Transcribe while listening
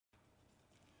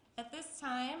At this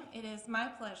time, it is my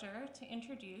pleasure to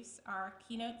introduce our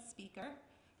keynote speaker,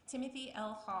 Timothy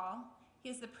L. Hall. He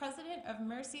is the president of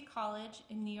Mercy College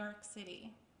in New York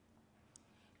City.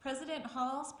 President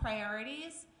Hall's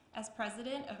priorities as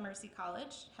president of Mercy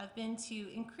College have been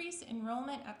to increase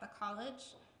enrollment at the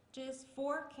college's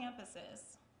 4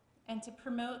 campuses and to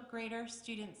promote greater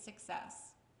student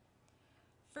success.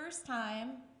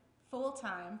 First-time,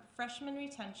 full-time freshman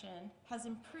retention has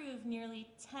improved nearly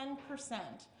 10%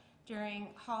 during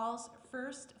Hall's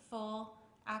first full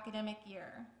academic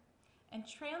year, and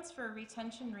transfer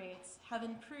retention rates have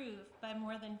improved by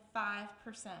more than 5%.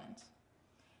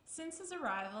 Since his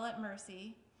arrival at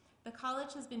Mercy, the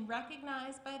college has been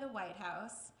recognized by the White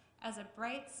House as a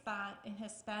bright spot in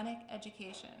Hispanic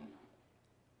education.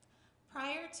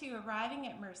 Prior to arriving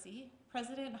at Mercy,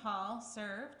 President Hall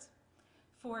served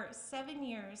for 7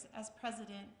 years as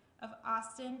president of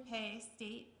Austin Peay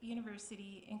State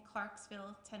University in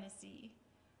Clarksville, Tennessee,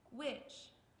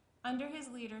 which, under his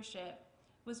leadership,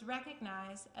 was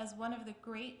recognized as one of the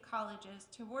great colleges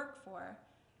to work for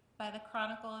by the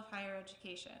Chronicle of Higher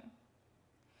Education.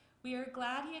 We are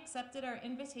glad he accepted our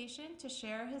invitation to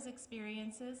share his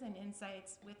experiences and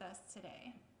insights with us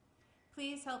today.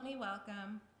 Please help me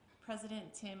welcome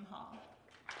President Tim Hall.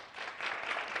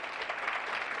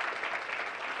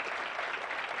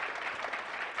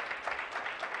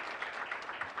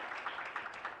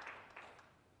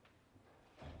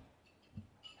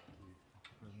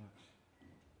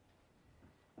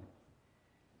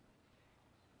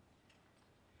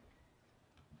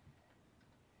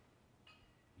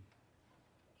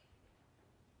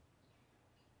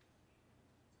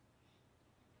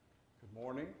 Good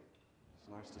morning. It's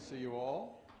nice to see you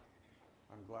all.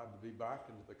 I'm glad to be back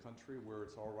into the country where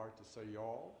it's all right to say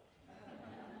y'all.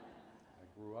 I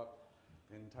grew up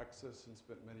in Texas and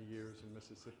spent many years in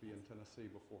Mississippi and Tennessee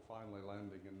before finally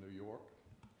landing in New York.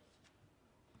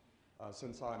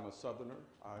 Since I'm a Southerner,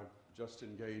 I've just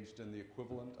engaged in the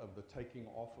equivalent of the taking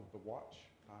off of the watch.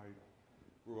 I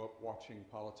grew up watching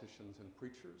politicians and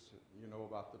preachers. You know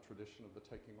about the tradition of the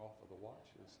taking off of the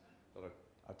watch is that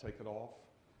I take it off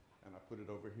and I put it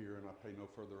over here and I pay no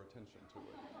further attention to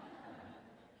it.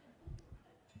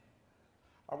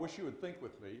 I wish you would think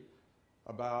with me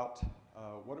about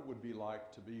what it would be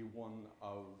like to be one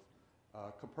of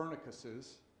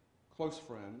Copernicus's close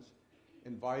friends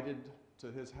invited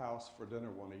to his house for dinner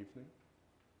one evening,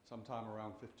 sometime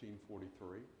around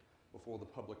 1543, before the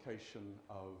publication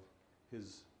of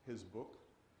his book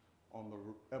on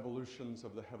the evolutions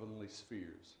of the heavenly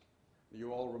spheres.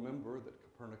 You all remember that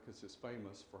Copernicus is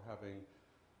famous for having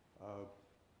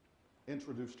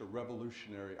introduced a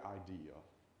revolutionary idea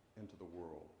into the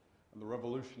world. And the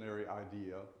revolutionary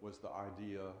idea was the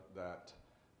idea that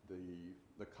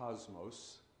the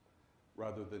cosmos,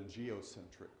 rather than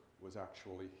geocentric, was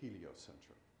actually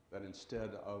heliocentric. That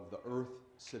instead of the Earth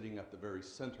sitting at the very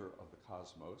center of the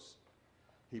cosmos,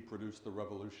 he produced the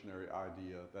revolutionary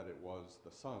idea that it was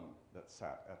the sun that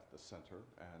sat at the center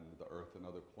and the Earth and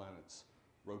other planets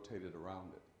rotated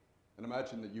around it. And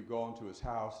imagine that you go into his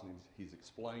house and he's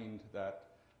explained that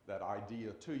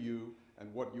idea to you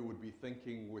and what you would be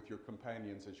thinking with your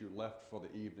companions as you left for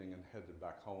the evening and headed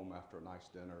back home after a nice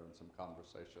dinner and some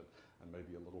conversation and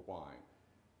maybe a little wine.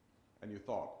 And you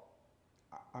thought,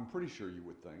 I'm pretty sure you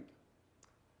would think,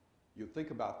 you'd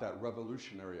think about that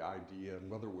revolutionary idea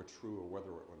and whether it were true or whether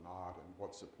it were not and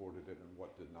what supported it and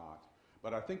what did not.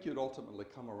 But I think you'd ultimately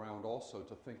come around also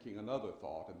to thinking another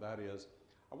thought, and that is,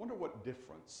 I wonder what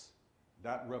difference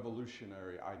that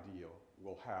revolutionary idea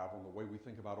will have on the way we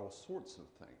think about all sorts of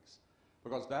things.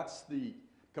 Because that's the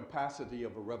capacity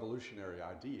of a revolutionary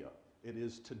idea. It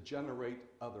is to generate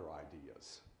other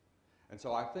ideas. And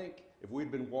so I think if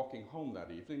we'd been walking home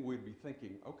that evening, we'd be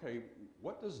thinking, okay,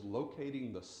 what does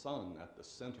locating the sun at the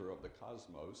center of the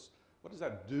cosmos, what does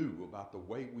that do about the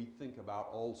way we think about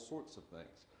all sorts of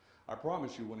things? I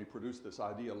promise you, when he produced this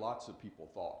idea, lots of people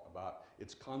thought about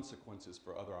its consequences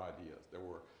for other ideas.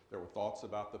 There were thoughts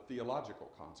about the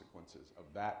theological consequences of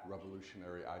that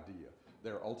revolutionary idea.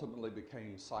 There ultimately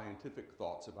became scientific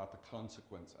thoughts about the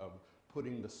consequence of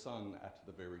putting the sun at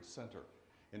the very center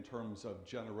in terms of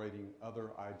generating other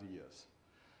ideas.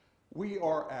 We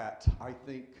are at, I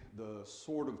think, the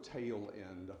sort of tail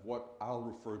end of what I'll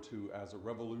refer to as a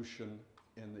revolution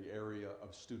in the area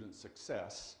of student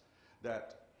success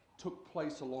that took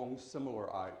place along similar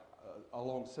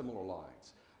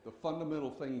lines. The fundamental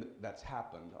thing that's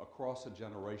happened across a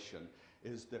generation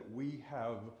is that we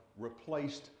have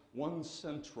replaced one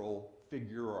central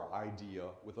figure or idea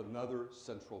with another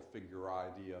central figure or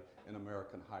idea in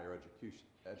American higher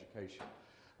education.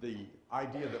 The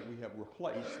idea that we have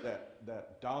replaced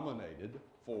that dominated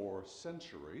for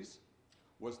centuries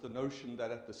was the notion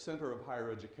that at the center of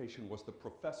higher education was the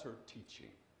professor teaching.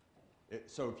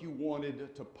 So if you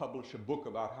wanted to publish a book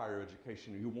about higher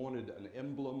education, you wanted an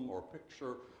emblem or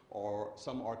picture or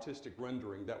some artistic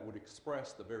rendering that would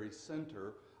express the very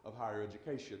center of higher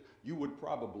education, you would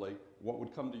probably, what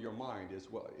would come to your mind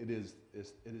is, well, it is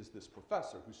this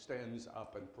professor who stands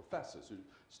up and professes, who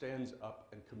stands up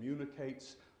and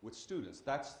communicates with students.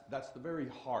 That's the very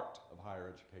heart of higher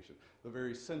education, the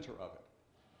very center of it.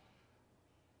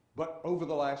 But over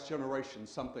the last generation,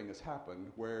 something has happened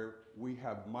where we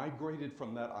have migrated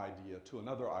from that idea to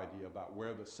another idea about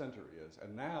where the center is.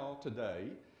 And now,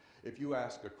 today, if you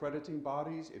ask accrediting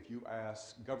bodies, if you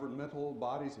ask governmental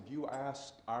bodies, if you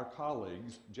ask our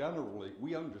colleagues, generally,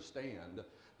 we understand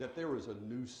that there is a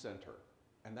new center.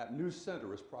 And that new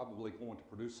center is probably going to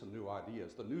produce some new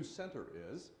ideas. The new center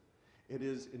is,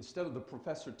 instead of the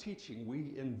professor teaching,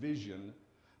 we envision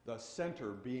the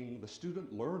center being the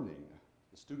student learning,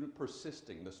 the student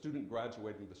persisting, the student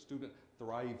graduating, the student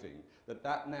thriving.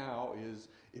 That now is,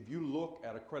 if you look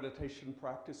at accreditation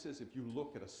practices, if you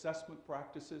look at assessment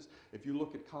practices, if you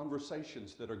look at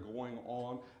conversations that are going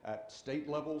on at state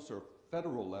levels or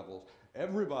federal levels,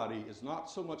 everybody is not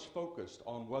so much focused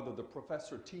on whether the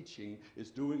professor teaching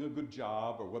is doing a good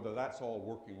job or whether that's all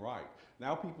working right.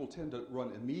 Now people tend to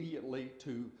run immediately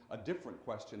to a different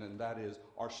question, and that is,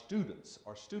 are students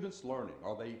learning?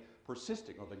 Are they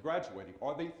persisting? Are they graduating?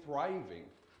 Are they thriving?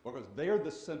 Because they're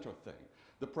the center thing.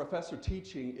 The professor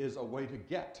teaching is a way to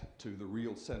get to the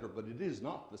real center, but it is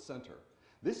not the center.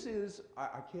 This is,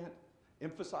 I can't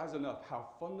emphasize enough how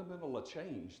fundamental a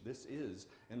change this is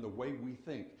in the way we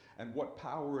think and what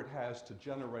power it has to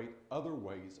generate other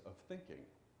ways of thinking.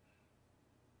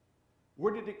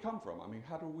 Where did it come from? I mean,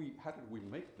 how did we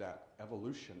make that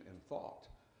evolution in thought?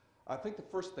 I think the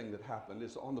first thing that happened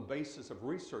is on the basis of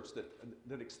research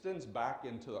that extends back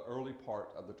into the early part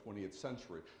of the 20th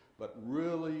century, but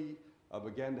really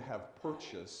began to have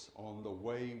purchase on the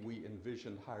way we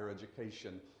envisioned higher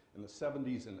education in the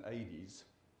 70s and 80s,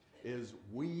 is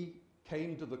we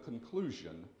came to the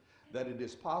conclusion that it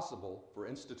is possible for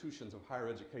institutions of higher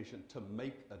education to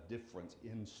make a difference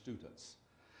in students.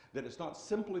 That it's not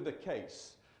simply the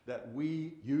case that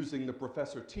we, using the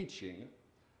professor teaching,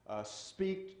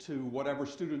 speak to whatever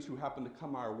students who happen to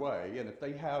come our way, and if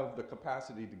they have the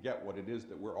capacity to get what it is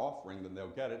that we're offering, then they'll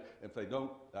get it. If they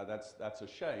don't, that's a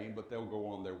shame, but they'll go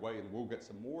on their way and we'll get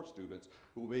some more students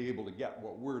who will be able to get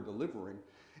what we're delivering.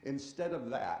 Instead of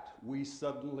that, we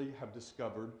suddenly have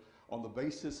discovered, on the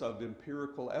basis of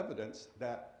empirical evidence,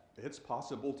 that it's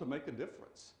possible to make a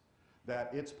difference. That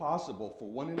it's possible for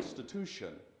one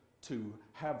institution to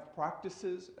have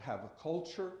practices, have a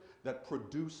culture that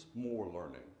produce more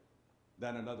learning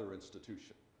than another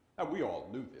institution. Now, we all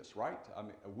knew this, right? I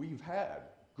mean, we've had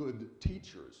good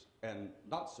teachers and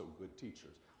not so good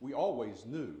teachers. We always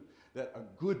knew that a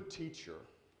good teacher,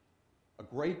 a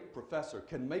great professor,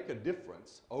 can make a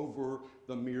difference over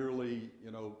the merely,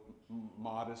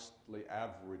 modestly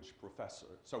average professor.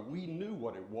 So we knew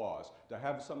what it was to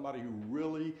have somebody who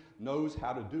really knows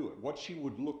how to do it, what she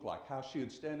would look like, how she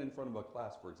would stand in front of a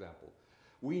class, for example.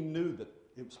 We knew that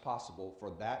it was possible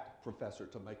for that professor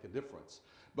to make a difference.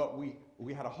 But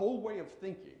we had a whole way of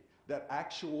thinking that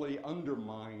actually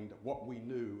undermined what we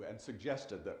knew and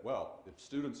suggested that, well, if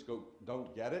students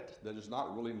don't get it, then there's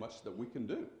not really much that we can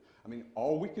do. I mean,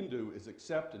 all we can do is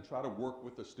accept and try to work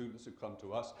with the students who come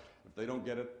to us. If they don't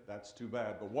get it, that's too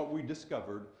bad. But what we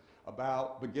discovered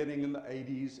about beginning in the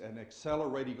 80s and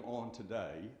accelerating on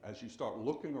today, as you start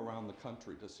looking around the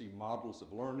country to see models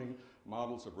of learning,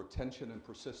 models of retention and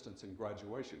persistence in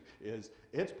graduation, is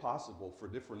it's possible for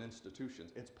different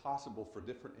institutions, it's possible for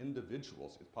different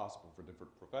individuals, it's possible for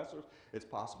different professors, it's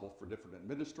possible for different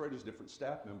administrators, different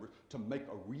staff members to make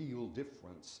a real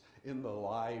difference in the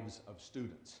lives of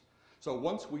students. So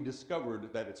once we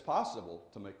discovered that it's possible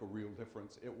to make a real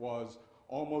difference, it was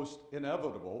almost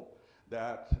inevitable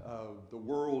that the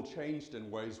world changed in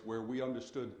ways where we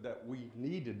understood that we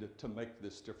needed to make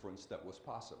this difference that was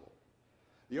possible.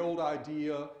 The old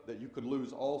idea that you could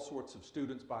lose all sorts of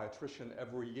students by attrition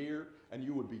every year and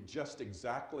you would be just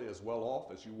exactly as well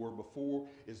off as you were before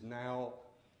is now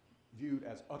viewed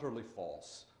as utterly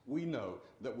false. We know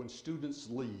that when students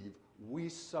leave, we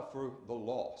suffer the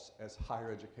loss as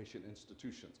higher education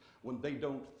institutions. When they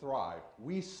don't thrive,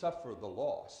 we suffer the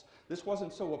loss. This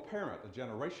wasn't so apparent a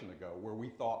generation ago where we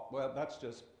thought, well, that's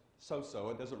just so-so,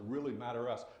 it doesn't really matter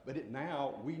to us. But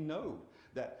now we know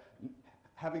that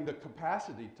having the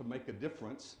capacity to make a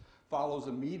difference follows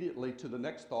immediately to the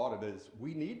next thought. It is,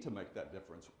 we need to make that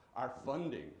difference. Our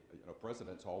funding,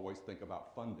 presidents always think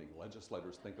about funding,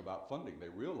 legislators think about funding. They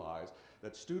realize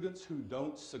that students who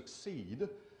don't succeed,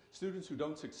 students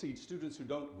who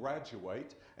don't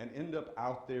graduate and end up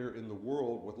out there in the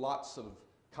world with lots of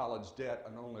college debt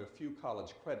and only a few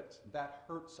college credits, that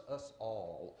hurts us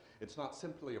all. It's not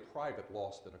simply a private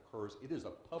loss that occurs, it is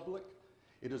a public,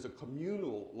 it is a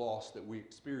communal loss that we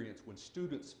experience when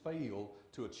students fail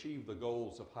to achieve the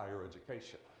goals of higher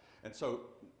education. And so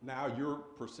now you're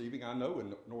perceiving, I know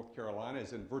in North Carolina,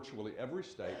 as in virtually every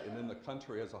state and in the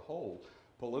country as a whole,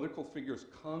 political figures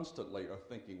constantly are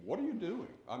thinking, what are you doing?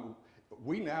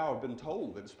 We now have been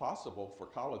told that it's possible for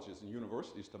colleges and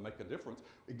universities to make a difference.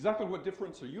 Exactly what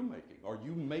difference are you making? Are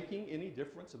you making any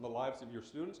difference in the lives of your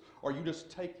students? Or are you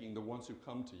just taking the ones who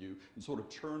come to you and sort of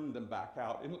churn them back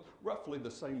out in roughly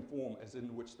the same form as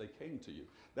in which they came to you?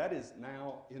 That is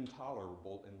now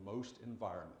intolerable in most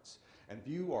environments. And if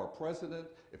you are a president,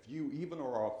 if you even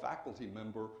are a faculty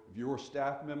member, if you're a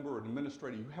staff member or an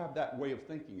administrator, you have that way of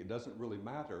thinking, it doesn't really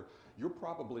matter, you're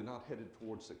probably not headed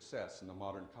towards success in the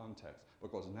modern context.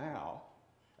 Because now,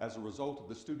 as a result of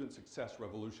the student success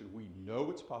revolution, we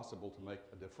know it's possible to make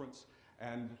a difference,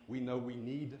 and we know we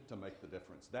need to make the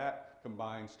difference. That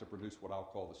combines to produce what I'll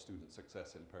call the student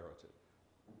success imperative.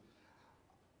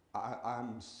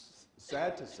 I'm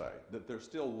sad to say that there's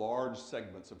still large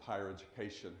segments of higher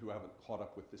education who haven't caught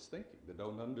up with this thinking. They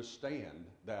don't understand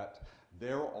that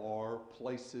there are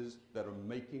places that are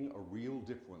making a real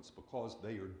difference because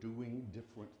they are doing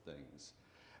different things.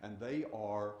 And they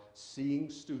are seeing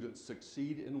students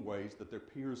succeed in ways that their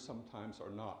peers sometimes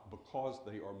are not because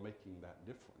they are making that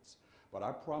difference. But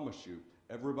I promise you,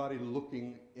 everybody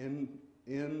looking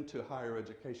into higher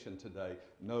education today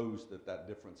knows that that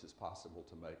difference is possible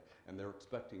to make, and they're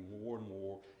expecting more and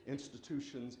more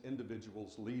institutions,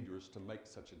 individuals, leaders to make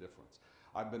such a difference.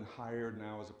 I've been hired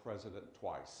now as a president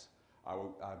twice.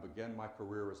 I began my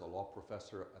career as a law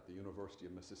professor at the University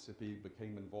of Mississippi,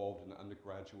 became involved in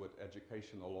undergraduate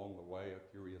education along the way,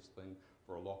 a curious thing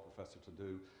for a law professor to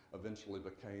do, eventually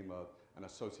became an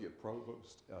associate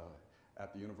provost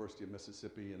at the University of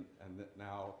Mississippi, and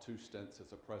now 2 stints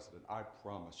as a president. I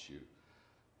promise you,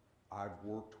 I've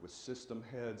worked with system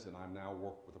heads and I now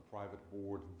work with a private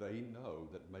board. They know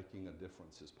that making a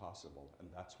difference is possible, and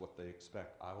that's what they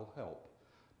expect I'll help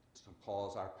to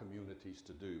cause our communities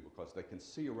to do, because they can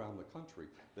see around the country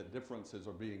that differences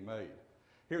are being made.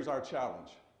 Here's our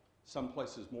challenge. Some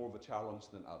places more of a challenge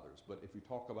than others, but if you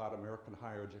talk about American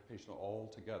higher education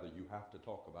altogether, you have to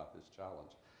talk about this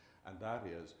challenge. And that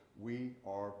is, we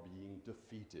are being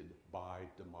defeated by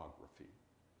demography.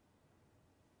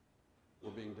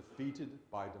 We're being defeated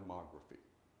by demography.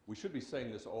 We should be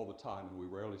saying this all the time, and we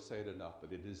rarely say it enough,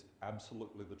 but it is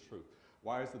absolutely the truth.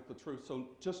 Why is it the truth? So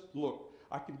just look,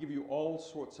 I could give you all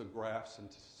sorts of graphs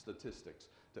and statistics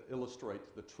to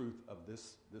illustrate the truth of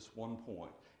this one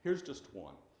point. Here's just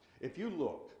one. If you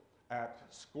look at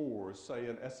scores, say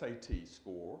an SAT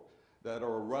score, that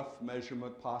are a rough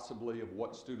measurement possibly of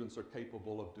what students are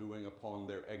capable of doing upon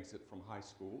their exit from high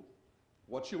school,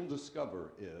 what you'll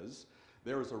discover is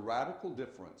there is a radical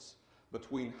difference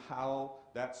between how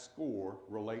that score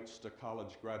relates to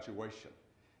college graduation,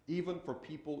 even for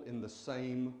people in the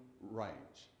same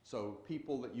range. So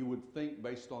people that you would think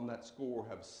based on that score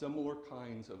have similar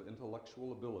kinds of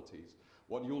intellectual abilities,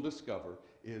 what you'll discover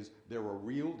is there are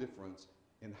real difference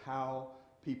in how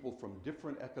people from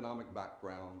different economic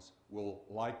backgrounds will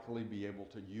likely be able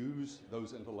to use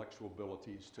those intellectual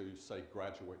abilities to, say,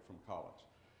 graduate from college.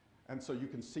 And so you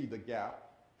can see the gap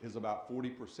is about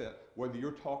 40%, whether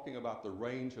you're talking about the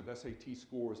range of SAT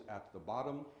scores at the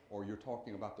bottom or you're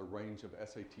talking about the range of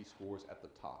SAT scores at the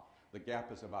top. The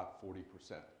gap is about 40%.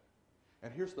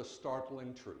 And here's the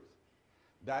startling truth.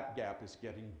 That gap is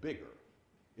getting bigger.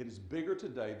 It is bigger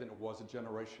today than it was a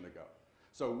generation ago.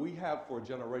 So we have, for a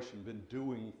generation, been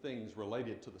doing things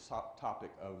related to the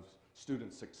topic of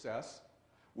student success.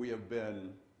 We have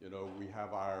been, we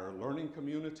have our learning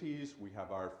communities, we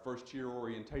have our first-year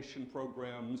orientation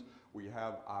programs, we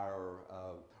have our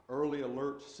early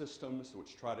alert systems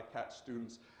which try to catch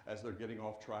students as they're getting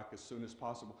off track as soon as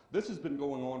possible. This has been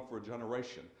going on for a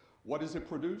generation. What has it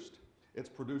produced? It's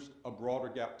produced a broader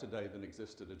gap today than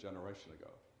existed a generation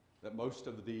ago. That most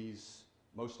of these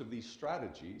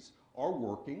strategies are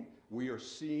working. We are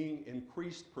seeing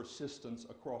increased persistence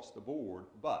across the board,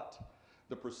 but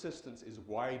the persistence is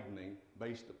widening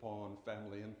based upon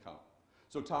family income.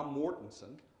 So Tom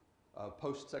Mortensen,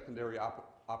 Post-Secondary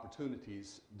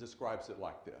Opportunities, describes it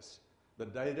like this. The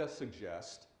data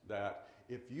suggest that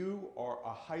if you are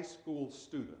a high school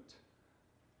student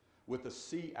with a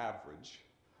C average,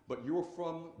 but you're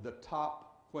from the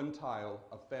top quintile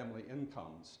of family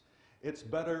incomes, it's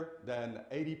better than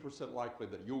 80% likely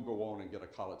that you'll go on and get a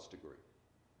college degree.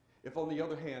 If, on the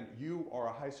other hand, you are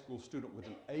a high school student with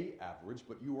an A average,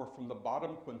 but you are from the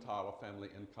bottom quintile of family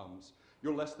incomes,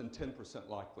 you're less than 10%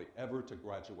 likely ever to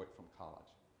graduate from college.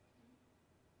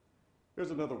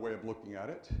 Here's another way of looking at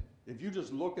it. If you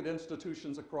just look at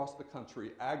institutions across the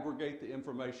country, aggregate the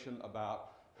information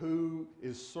about who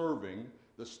is serving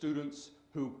the students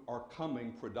who are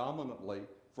coming predominantly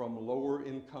from lower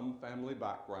income family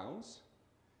backgrounds,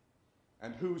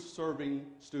 and who's serving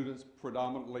students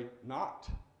predominantly not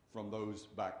from those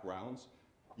backgrounds,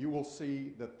 you will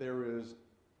see that there is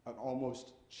an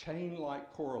almost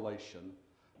chain-like correlation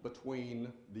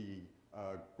between the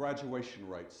graduation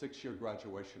rate, 6-year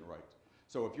graduation rate.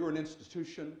 So if you're an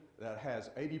institution that has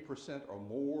 80% or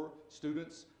more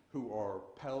students who are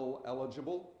Pell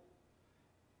eligible,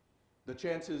 the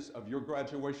chances of your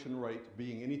graduation rate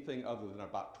being anything other than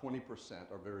about 20%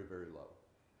 are very, very low.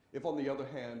 If, on the other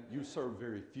hand, you serve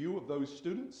very few of those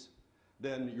students,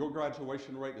 then your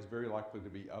graduation rate is very likely to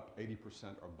be up 80%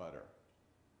 or better.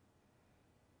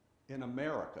 In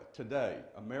America today,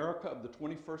 America of the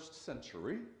 21st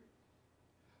century,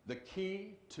 the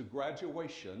key to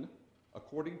graduation,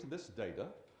 according to this data,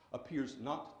 appears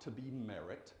not to be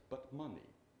merit, but money.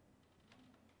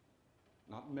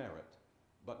 Not merit,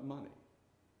 but money.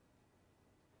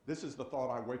 This is the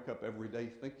thought I wake up every day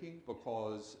thinking,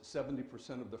 because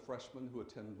 70% of the freshmen who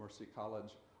attend Mercy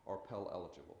College are Pell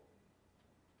eligible.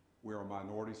 We're a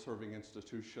minority-serving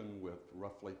institution with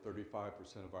roughly 35%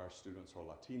 of our students are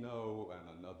Latino,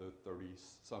 and another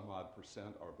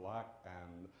 30-some-odd% are Black,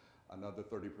 and another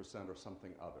 30% are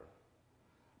something other.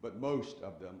 But most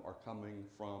of them are coming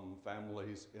from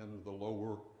families in the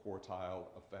lower quartile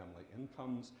of family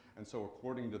incomes, and so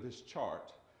according to this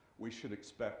chart, we should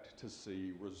expect to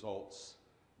see results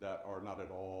that are not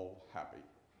at all happy.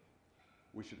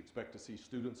 We should expect to see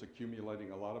students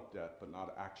accumulating a lot of debt, but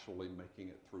not actually making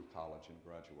it through college and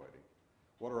graduating.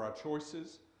 What are our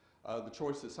choices? The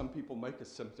choice that some people make is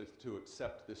simply to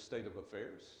accept this state of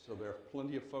affairs. So there are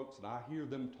plenty of folks, and I hear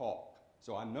them talk,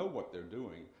 so I know what they're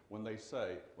doing when they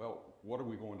say, well, what are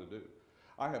we going to do?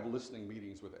 I have listening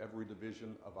meetings with every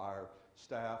division of our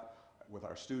staff, with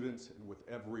our students, and with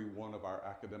every one of our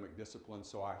academic disciplines,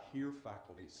 so I hear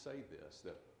faculty say this,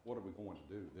 that what are we going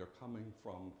to do? They're coming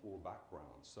from poor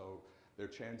backgrounds, so their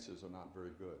chances are not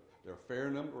very good. There are a fair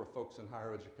number of folks in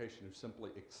higher education who simply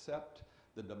accept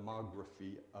the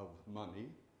demography of money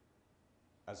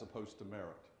as opposed to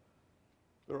merit.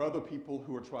 There are other people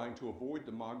who are trying to avoid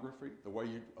demography. The way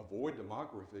you avoid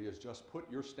demography is just put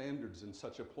your standards in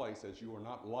such a place as you are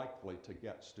not likely to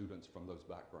get students from those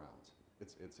backgrounds.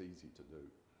 It's easy to do.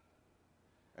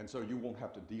 And so you won't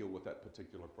have to deal with that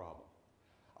particular problem.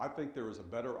 I think there is a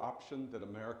better option that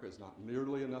America is not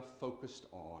nearly enough focused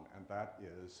on, and that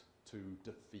is to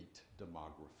defeat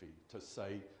demography, to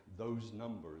say those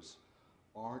numbers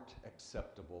aren't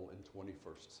acceptable in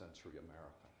 21st century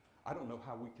America. I don't know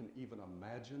how we can even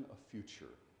imagine a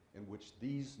future in which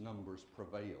these numbers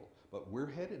prevail, but we're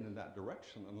headed in that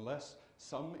direction unless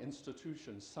some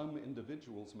institutions, some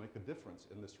individuals make a difference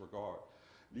in this regard.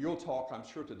 You'll talk, I'm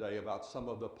sure, today about some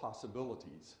of the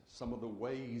possibilities, some of the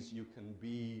ways you can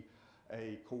be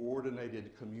a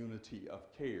coordinated community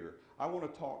of care. I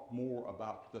want to talk more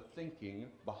about the thinking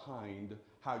behind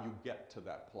how you get to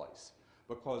that place.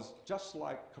 Because just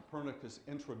like Copernicus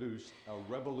introduced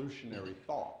a revolutionary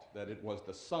thought that it was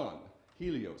the sun,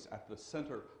 Helios, at the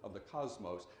center of the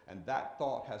cosmos, and that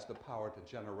thought has the power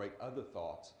to generate other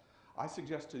thoughts, I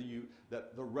suggest to you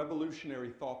that the revolutionary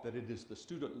thought that it is the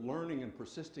student learning and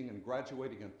persisting and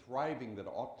graduating and thriving that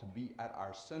ought to be at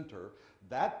our center,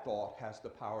 that thought has the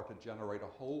power to generate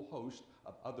a whole host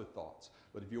of other thoughts.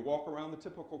 But if you walk around the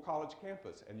typical college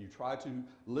campus and you try to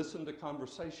listen to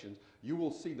conversations, you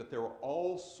will see that there are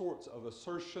all sorts of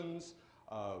assertions,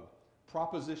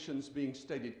 propositions being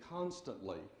stated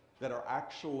constantly that are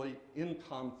actually in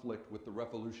conflict with the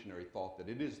revolutionary thought that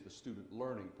it is the student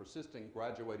learning, persisting,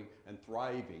 graduating, and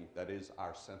thriving that is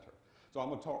our center. So I'm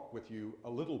going to talk with you a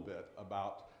little bit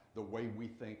about the way we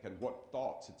think and what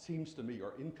thoughts, it seems to me,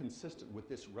 are inconsistent with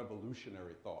this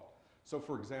revolutionary thought. So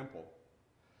for example,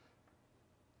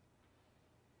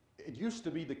 it used to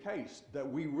be the case that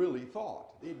we really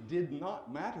thought it did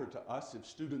not matter to us if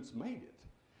students made it.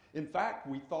 In fact,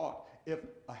 we thought if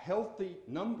a healthy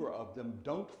number of them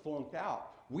don't flunk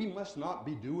out, we must not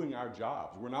be doing our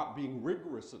jobs. We're not being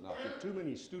rigorous enough. If too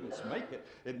many students make it,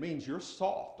 it means you're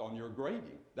soft on your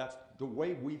grading. That's the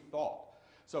way we thought.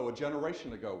 So a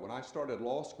generation ago, when I started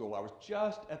law school, I was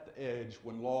just at the edge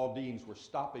when law deans were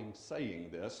stopping saying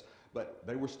this, but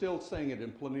they were still saying it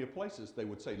in plenty of places. They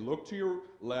would say, look to your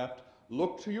left,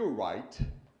 look to your right.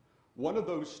 One of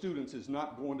those students is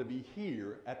not going to be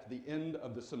here at the end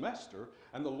of the semester,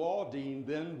 and the law dean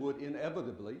then would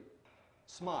inevitably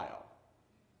smile.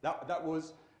 That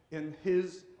was in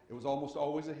his, it was almost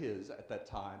always a his at that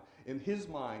time. In his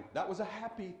mind, that was a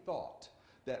happy thought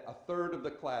that a third of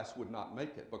the class would not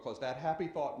make it, because that happy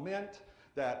thought meant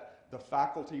that the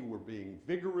faculty were being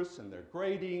vigorous in their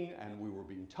grading and we were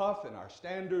being tough in our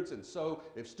standards. And so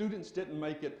if students didn't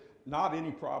make it, not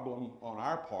any problem on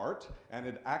our part, and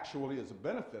it actually is a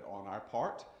benefit on our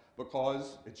part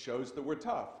because it shows that we're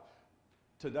tough.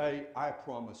 Today, I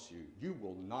promise you, you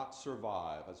will not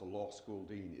survive as a law school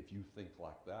dean if you think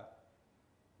like that.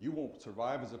 You won't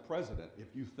survive as a president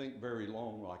if you think very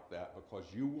long like that, because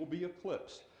you will be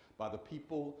eclipsed by the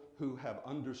people who have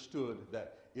understood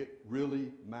that it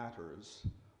really matters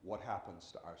what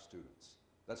happens to our students.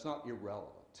 That's not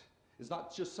irrelevant. It's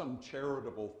not just some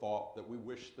charitable thought that we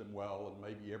wish them well and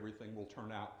maybe everything will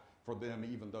turn out for them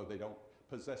even though they don't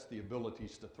possess the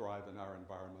abilities to thrive in our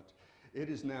environment. It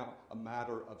is now a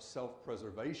matter of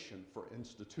self-preservation for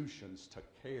institutions to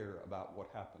care about what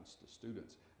happens to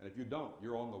students. And if you don't,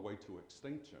 you're on the way to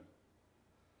extinction.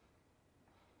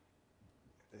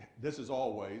 This is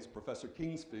always Professor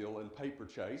Kingsfield in Paper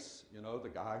Chase, you know, the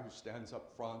guy who stands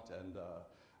up front and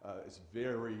is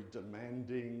very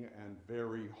demanding and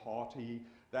very haughty.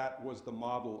 That was the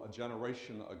model a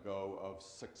generation ago of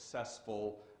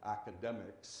successful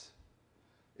academics.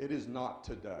 It is not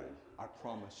today, I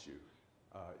promise you.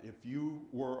 If you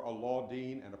were a law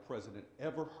dean and a president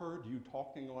ever heard you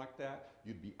talking like that,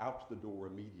 you'd be out the door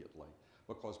immediately,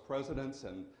 because presidents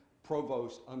and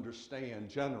provosts understand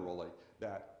generally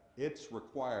that it's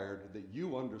required that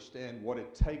you understand what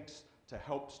it takes to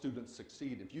help students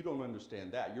succeed. If you don't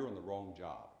understand that, you're in the wrong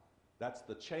job. That's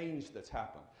the change that's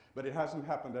happened. But it hasn't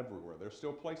happened everywhere. There's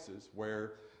still places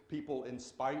where people, in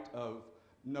spite of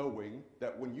knowing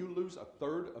that when you lose a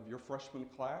third of your freshman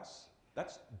class,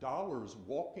 that's dollars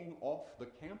walking off the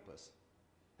campus.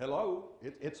 Hello,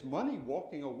 it's money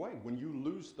walking away when you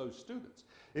lose those students.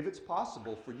 If it's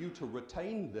possible for you to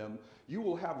retain them, you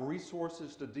will have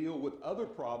resources to deal with other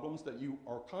problems that you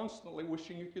are constantly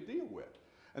wishing you could deal with.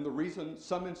 And the reason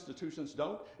some institutions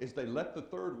don't is they let the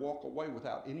third walk away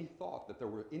without any thought that there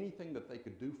were anything that they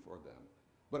could do for them.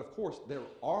 But of course, there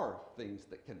are things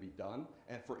that can be done,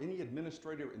 and for any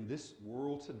administrator in this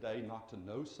world today not to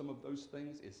know some of those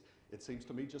things is, it seems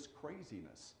to me, just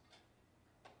craziness.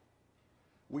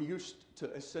 We used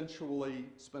to essentially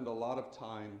spend a lot of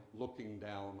time looking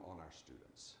down on our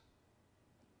students.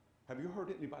 Have you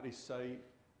heard anybody say,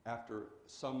 after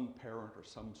some parent or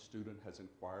some student has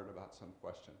inquired about some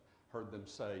question, heard them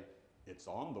say, it's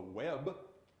on the web?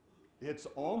 It's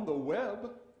on the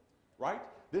web, right?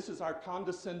 This is our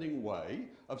condescending way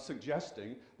of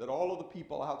suggesting that all of the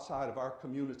people outside of our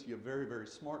community of very, very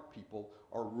smart people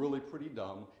are really pretty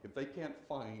dumb if they can't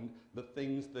find the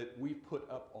things that we put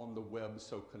up on the web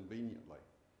so conveniently.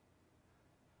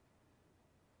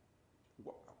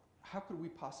 How could we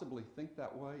possibly think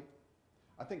that way?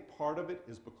 I think part of it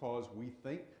is because we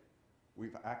think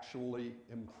we've actually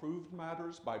improved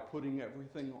matters by putting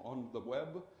everything on the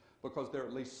web, because there are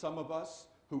at least some of us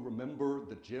who remember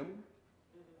the gym.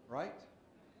 Right?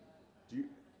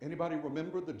 Anybody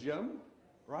remember the gym?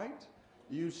 Right?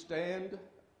 You stand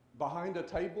behind a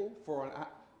table for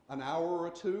an hour or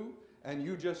two, and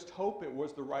you just hope it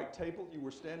was the right table you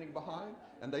were standing behind,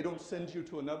 and they don't send you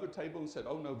to another table and said,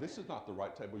 oh no, this is not the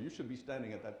right table. You should be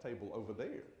standing at that table over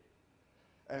there.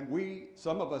 And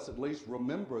some of us at least,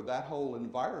 remember that whole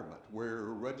environment where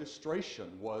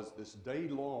registration was this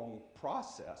day-long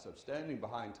process of standing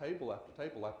behind table after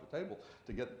table after table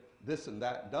to get this and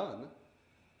that done.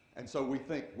 And so we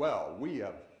think, well, we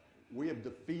have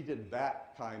defeated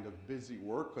that kind of busy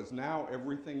work because now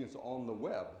everything is on the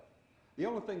web. The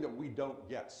only thing that we don't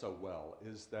get so well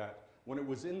is that when it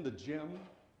was in the gym,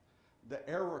 the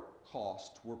error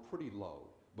costs were pretty low,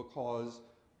 because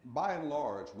by and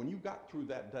large, when you got through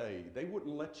that day, they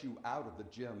wouldn't let you out of the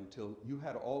gym till you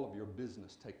had all of your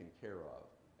business taken care of.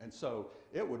 And so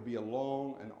it would be a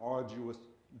long and arduous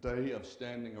day of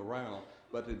standing around,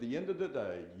 but at the end of the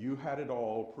day, you had it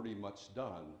all pretty much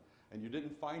done, and you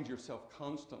didn't find yourself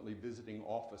constantly visiting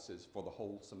offices for the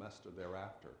whole semester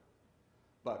thereafter.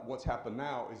 But what's happened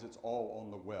now is it's all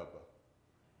on the web.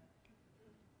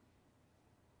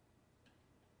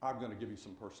 I'm going to give you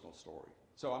some personal story.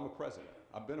 So I'm a president.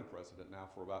 I've been a president now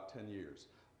for about 10 years.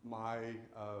 My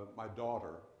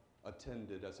daughter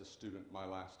attended as a student my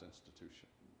last institution.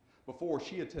 Before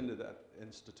she attended that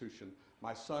institution,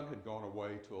 my son had gone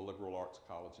away to a liberal arts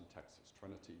college in Texas,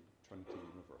 Trinity Trinity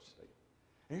University.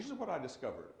 And here's what I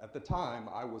discovered. At the time,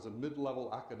 I was a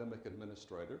mid-level academic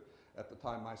administrator. At the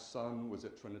time, my son was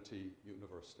at Trinity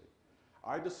University.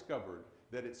 I discovered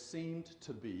that it seemed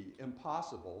to be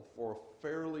impossible for a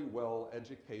fairly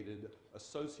well-educated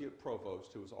associate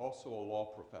provost, who was also a law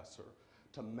professor,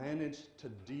 to manage to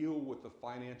deal with the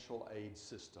financial aid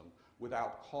system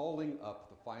without calling up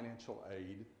the financial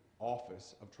aid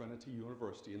office of Trinity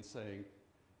University and saying,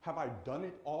 have I done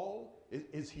it all?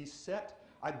 Is he set?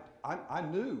 I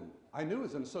knew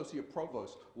as an associate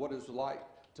provost what it's like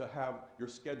to have your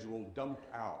schedule dumped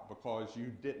out because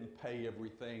you didn't pay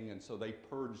everything, and so they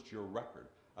purged your record.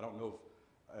 I don't know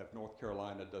if North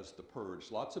Carolina does the purge.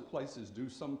 Lots of places do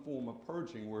some form of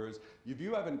purging, whereas if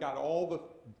you haven't got all the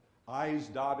I's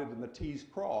dotted and the T's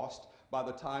crossed by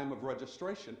the time of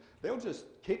registration, they'll just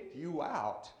kick you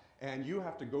out, and you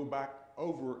have to go back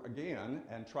over again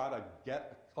and try to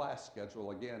get a class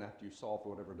schedule again after you solved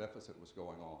whatever deficit was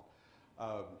going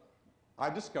on. I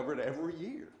discovered every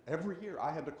year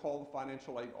I had to call the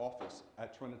financial aid office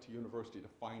at Trinity University to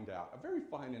find out. A very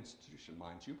fine institution,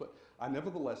 mind you, but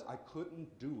nevertheless, I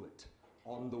couldn't do it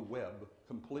on the web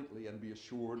completely and be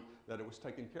assured that it was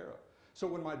taken care of. So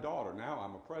when my daughter, now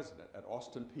I'm a president at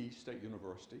Austin Peay State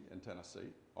University in Tennessee.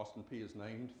 Austin Peay is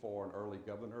named for an early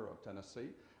governor of Tennessee.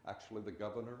 Actually, the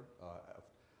governor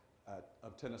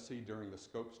of Tennessee during the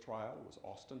Scopes trial was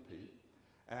Austin Peay.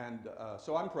 And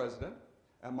so I'm president,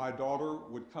 and my daughter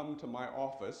would come to my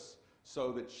office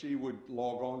so that she would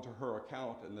log on to her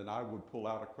account, and then I would pull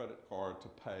out a credit card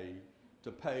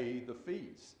to pay the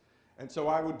fees. And so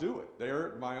I would do it.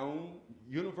 There at my own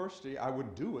university, I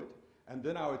would do it, and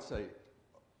then I would say,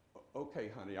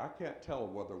 okay, honey, I can't tell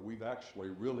whether we've actually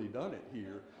really done it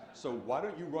here, so why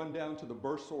don't you run down to the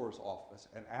bursor's office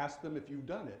and ask them if you've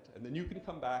done it, and then you can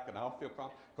come back and I'll feel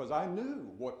confident, because I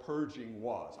knew what purging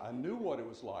was. I knew what it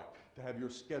was like to have your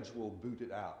schedule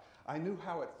booted out. I knew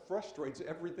how it frustrates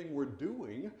everything we're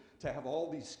doing to have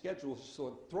all these schedules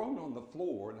sort of thrown on the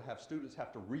floor and have students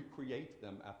have to recreate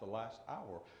them at the last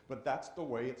hour. But that's the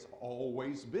way it's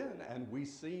always been, and we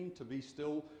seem to be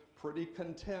still pretty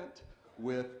content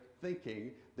with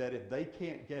thinking that if they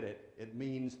can't get it, it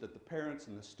means that the parents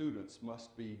and the students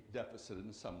must be deficited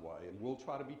in some way. And we'll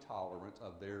try to be tolerant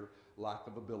of their lack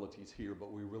of abilities here,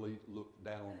 but we really look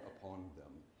down upon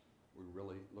them. We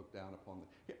really look down upon them.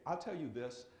 Here, I'll tell you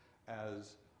this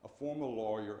as a former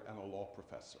lawyer and a law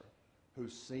professor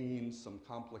who's seen some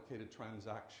complicated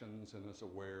transactions and is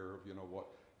aware of, what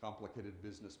complicated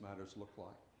business matters look like.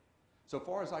 So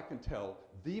far as I can tell,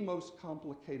 the most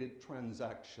complicated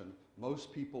transaction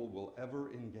most people will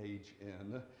ever engage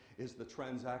in is the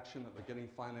transaction of getting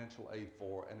financial aid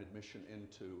for an admission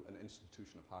into an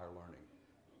institution of higher learning.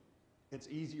 It's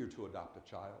easier to adopt a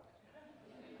child.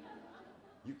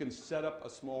 You can set up a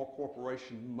small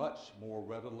corporation much more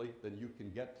readily than you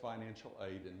can get financial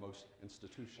aid in most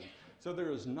institutions. So there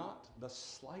is not the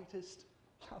slightest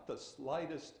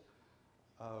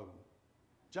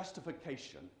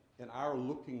justification in our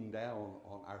looking down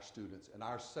on our students and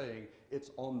our saying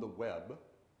it's on the web,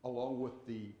 along with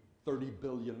the 30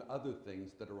 billion other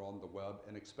things that are on the web,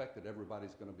 and expect that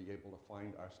everybody's going to be able to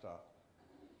find our stuff.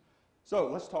 So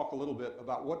let's talk a little bit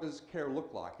about what does care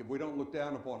look like. If we don't look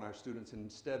down upon our students and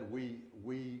instead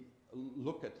we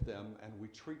look at them and we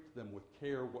treat them with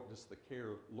care, what does the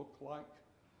care look like?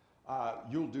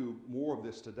 You'll do more of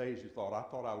this today as you thought. I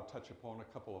thought I would touch upon a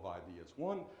couple of ideas.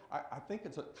 One, I think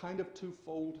it's a kind of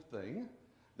twofold thing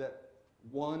that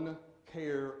one,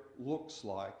 care looks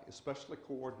like, especially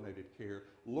coordinated care,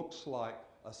 looks like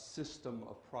a system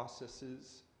of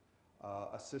processes,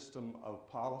 a system of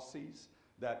policies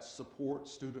that support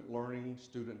student learning,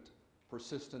 student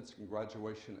persistence in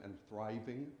graduation and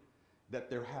thriving, that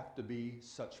there have to be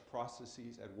such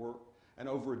processes at work. And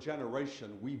over a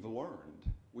generation, we've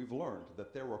learned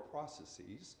that there are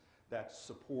processes that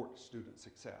support student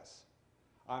success.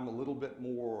 I'm a little bit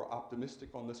more optimistic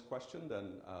on this question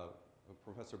than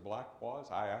Professor Black was.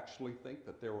 I actually think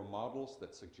that there are models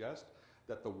that suggest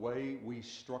that the way we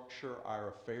structure our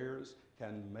affairs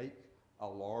can make a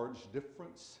large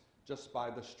difference just by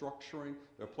the structuring.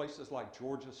 There are places like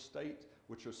Georgia State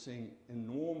which are seeing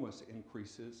enormous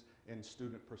increases in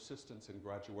student persistence in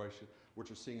graduation, which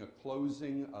are seeing a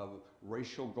closing of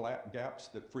racial gaps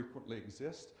that frequently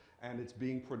exist, and it's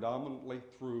being predominantly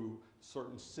through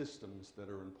certain systems that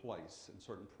are in place and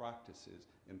certain practices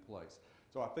in place.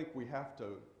 So I think we have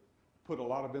to put a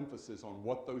lot of emphasis on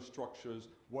what those structures,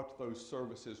 what those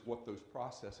services, what those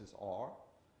processes are.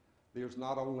 There's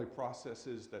not only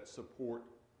processes that support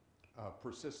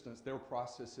persistence, there are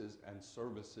processes and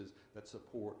services that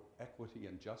support equity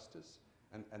and justice,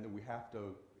 and that we have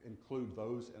to include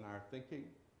those in our thinking.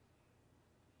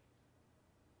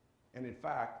 And in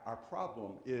fact, our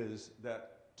problem is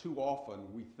that too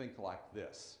often we think like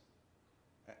this.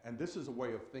 And this is a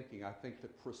way of thinking, I think,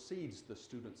 that precedes the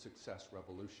student success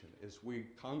revolution, is we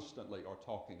constantly are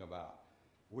talking about,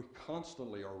 we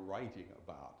constantly are writing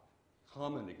about,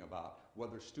 commenting about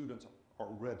whether students are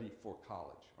ready for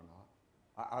college or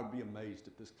not. I'd be amazed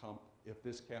if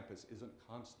this campus isn't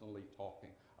constantly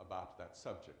talking about that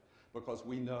subject, because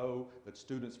we know that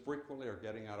students frequently are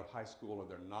getting out of high school and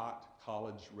they're not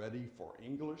college ready for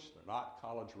English, they're not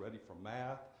college ready for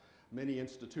math. Many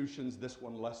institutions, this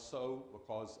one less so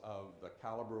because of the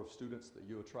caliber of students that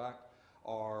you attract,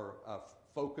 are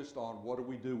focused on what do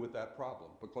we do with that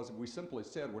problem. Because if we simply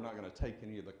said we're not going to take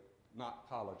any of the not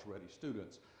college ready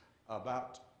students,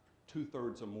 about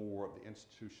 2/3 or more of the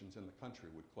institutions in the country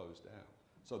would close down.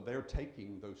 So they're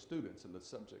taking those students, and the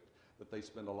subject that they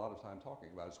spend a lot of time talking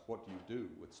about is what do you do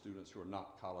with students who are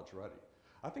not college ready.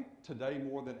 I think today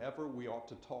more than ever we ought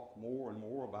to talk more and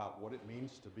more about what it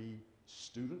means to be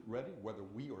student ready, whether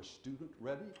we are student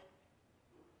ready.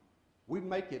 We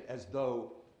make it as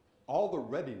though all the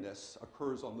readiness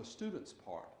occurs on the student's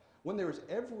part, when there is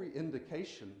every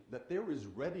indication that there is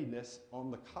readiness on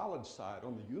the college side,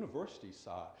 on the university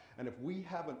side. And if we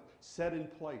haven't set in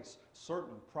place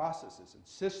certain processes and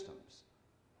systems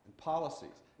and policies,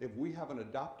 if we haven't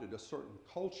adopted a certain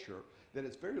culture, then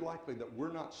it's very likely that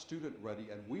we're not student ready,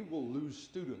 and we will lose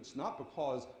students, not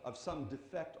because of some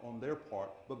defect on their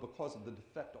part, but because of the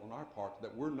defect on our part,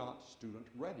 that we're not student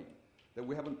ready, that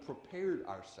we haven't prepared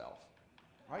ourselves,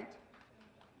 right?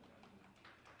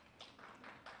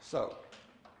 So,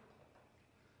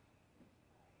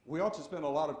 we ought to spend a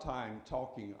lot of time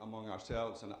talking among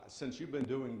ourselves, and since you've been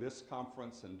doing this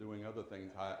conference and doing other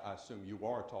things, I assume you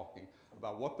are talking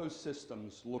about what those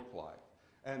systems look like.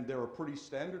 And there are pretty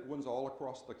standard ones all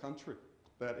across the country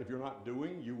that if you're not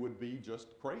doing, you would be just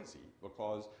crazy,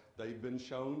 because they've been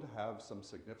shown to have some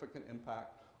significant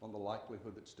impact on the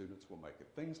likelihood that students will make it.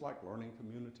 Things like learning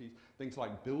communities, things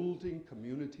like building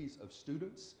communities of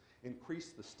students,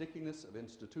 increase the stickiness of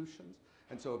institutions.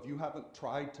 And so if you haven't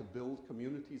tried to build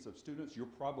communities of students, you're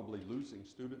probably losing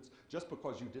students just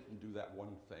because you didn't do that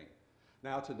one thing.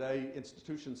 Now today,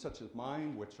 institutions such as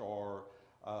mine, which are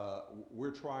we're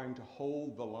trying to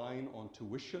hold the line on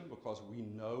tuition, because we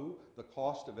know the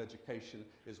cost of education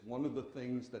is one of the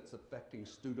things that's affecting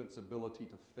students' ability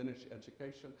to finish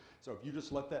education. So if you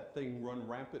just let that thing run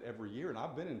rampant every year, and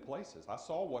I've been in places, I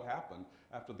saw what happened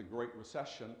after the Great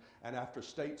Recession and after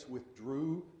states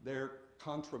withdrew their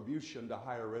contribution to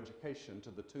higher education to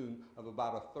the tune of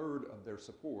about 1/3 of their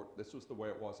support. This was the way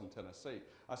it was in Tennessee.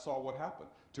 I saw what happened.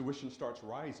 Tuition starts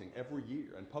rising every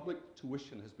year, and public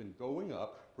tuition has been going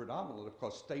up predominantly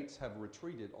because states have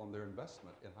retreated on their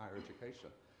investment in higher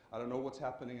education. I don't know what's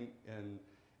happening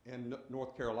in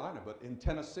North Carolina, but in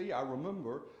Tennessee, I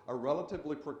remember a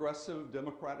relatively progressive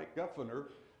Democratic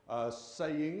governor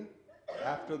saying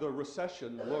after the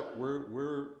recession, look,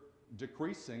 we're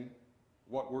decreasing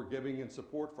what we're giving in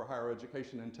support for higher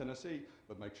education in Tennessee,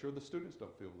 but make sure the students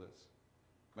don't feel this.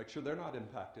 Make sure they're not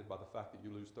impacted by the fact that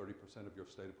you lose 30% of your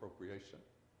state appropriation.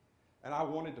 And I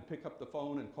wanted to pick up the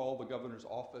phone and call the governor's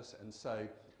office and say,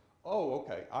 oh,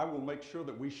 okay, I will make sure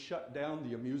that we shut down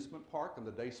the amusement park and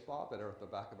the day spa that are at the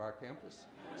back of our campus.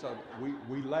 So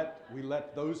we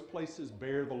let those places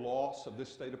bear the loss of this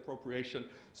state appropriation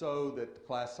so that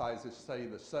class sizes stay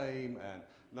the same and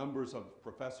numbers of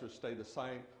professors stay the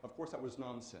same. Of course, that was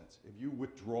nonsense. If you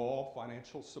withdraw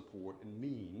financial support, it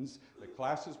means that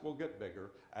classes will get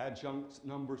bigger, adjunct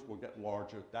numbers will get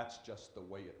larger. That's just the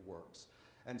way it works.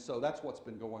 And so that's what's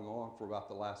been going on for about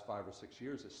the last 5 or 6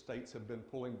 years, is states have been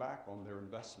pulling back on their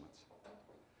investments.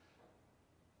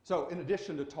 So in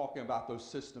addition to talking about those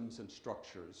systems and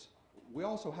structures, we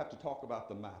also have to talk about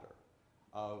the matter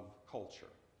of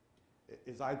culture.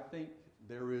 I think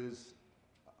there is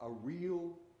a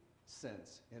real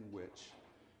sense in which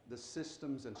the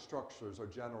systems and structures are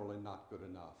generally not good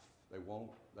enough. They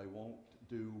won't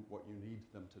do what you need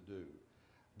them to do.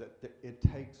 That it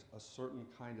takes a certain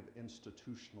kind of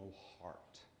institutional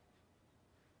heart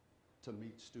to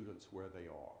meet students where they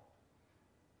are.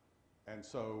 And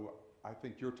so I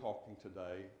think you're talking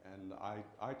today, and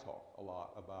I talk a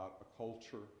lot about a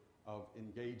culture of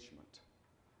engagement,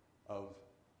 of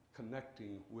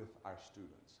connecting with our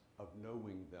students, of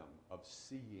knowing them, of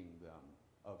seeing them,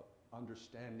 of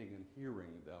understanding and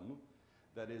hearing them,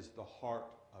 that is the heart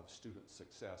of student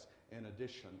success, in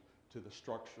addition to the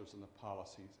structures and the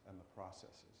policies and the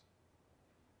processes.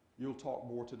 You'll talk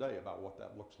more today about what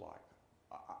that looks like.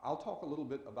 I'll talk a little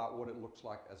bit about what it looks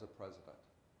like as a president.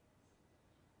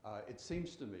 It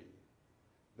seems to me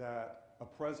that a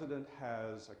president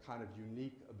has a kind of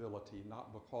unique ability,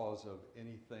 not because of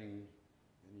anything,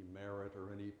 any merit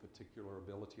or any particular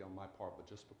ability on my part, but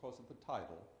just because of the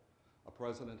title. A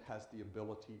president has the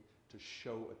ability to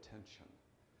show attention,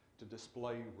 to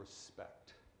display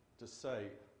respect, to say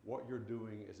what you're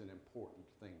doing is an important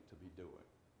thing to be doing.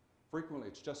 Frequently,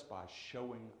 it's just by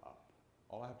showing up.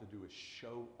 All I have to do is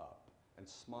show up and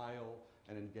smile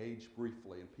and engage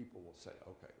briefly, and people will say,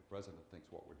 okay, the president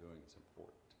thinks what we're doing is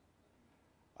important.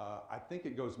 I think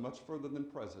it goes much further than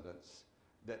presidents,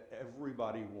 that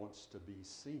everybody wants to be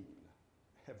seen.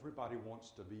 Everybody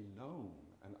wants to be known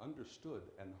and understood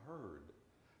and heard.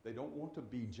 They don't want to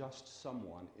be just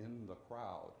someone in the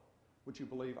crowd. Would you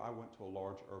believe I went to a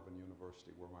large urban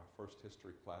university where my first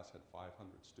history class had 500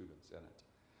 students in it?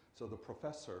 So the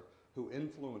professor who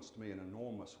influenced me in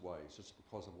enormous ways just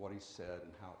because of what he said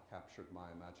and how it captured my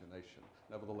imagination,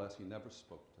 nevertheless, he never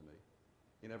spoke to me.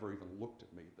 He never even looked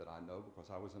at me that I know,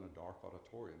 because I was in a dark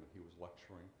auditorium and he was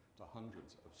lecturing to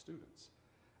hundreds of students.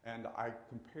 And I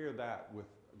compare that with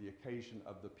the occasion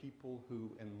of the people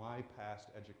who, in my past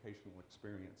educational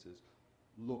experiences,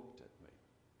 looked at me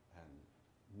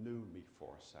and knew me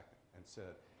for a second and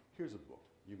said, here's a book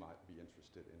you might be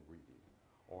interested in reading,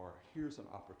 or here's an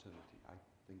opportunity I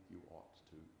think you ought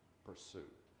to pursue.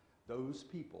 Those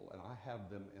people, and I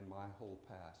have them in my whole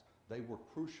past, they were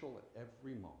crucial at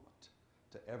every moment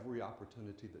to every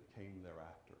opportunity that came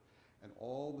thereafter. And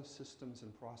all the systems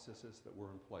and processes that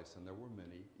were in place, and there were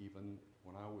many, even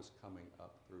when I was coming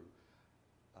up through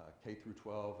K through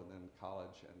 12 and then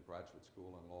college and graduate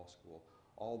school and law school,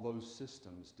 all those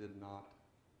systems did not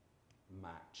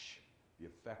match the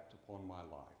effect upon my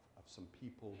life of some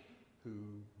people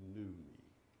who knew me,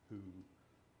 who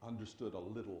understood a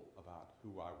little about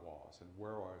who I was and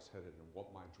where I was headed and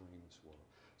what my dreams were.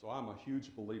 So I'm a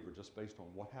huge believer, just based on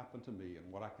what happened to me and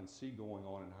what I can see going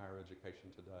on in higher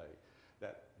education today,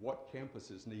 that what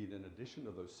campuses need, in addition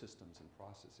to those systems and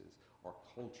processes, are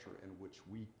culture in which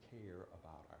we care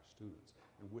about our students,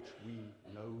 in which we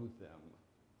know them.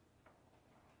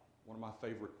 One of my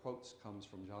favorite quotes comes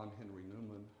from John Henry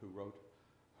Newman, who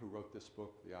wrote this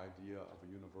book, The Idea of a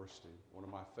University. One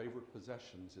of my favorite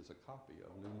possessions is a copy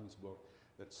of Newman's book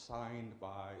that's signed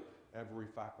by every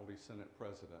faculty senate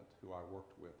president who I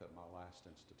worked with at my last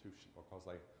institution, because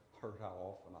they heard how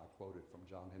often I quoted from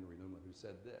John Henry Newman, who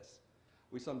said this: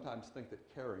 we sometimes think that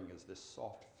caring is this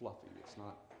soft, fluffy, it's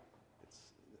not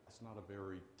a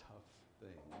very tough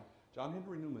thing. John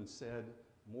Henry Newman said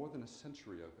more than a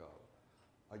century ago,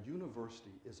 a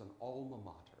university is an alma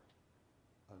mater,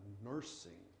 a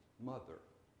nursing mother,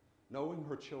 knowing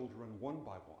her children one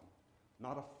by one,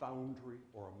 not a foundry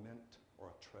or a mint or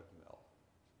a treadmill.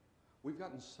 We've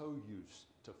gotten so used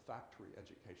to factory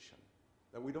education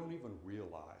that we don't even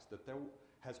realize that there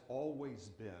has always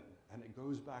been, and it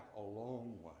goes back a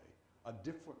long way, a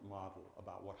different model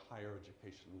about what higher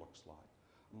education looks like.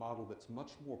 A model that's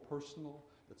much more personal,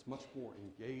 that's much more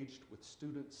engaged with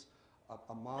students,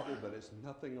 a model that is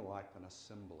nothing like an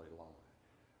assembly line.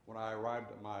 When I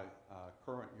arrived at my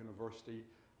current university,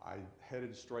 I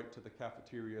headed straight to the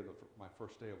cafeteria my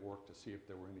first day of work to see if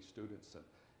there were any students, and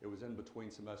it was in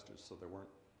between semesters, so there weren't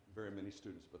very many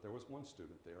students, but there was one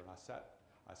student there, and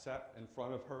I sat in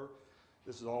front of her.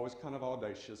 This is always kind of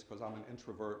audacious because I'm an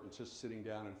introvert, and just sitting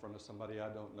down in front of somebody I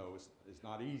don't know is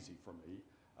not easy for me.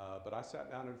 But I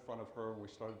sat down in front of her and we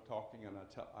started talking, and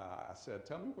I said,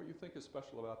 tell me what you think is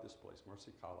special about this place,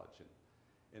 Mercy College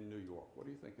in New York. What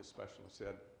do you think is special? She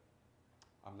said,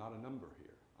 I'm not a number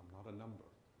here. I'm not a number.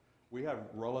 We have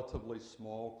relatively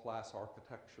small class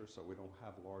architecture, so we don't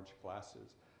have large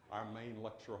classes. Our main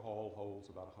lecture hall holds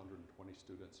about 120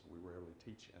 students, and we rarely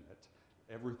teach in it.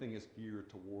 Everything is geared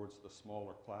towards the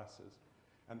smaller classes,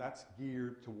 and that's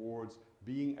geared towards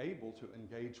being able to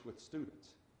engage with students.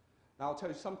 Now, I'll tell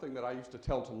you something that I used to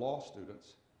tell to law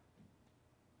students.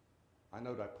 I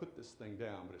know that I put this thing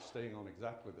down, but it's staying on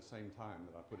exactly the same time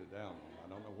that I put it down on. I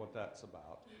don't know what that's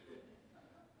about.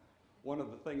 One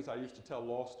of the things I used to tell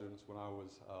law students when I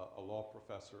was a law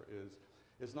professor is,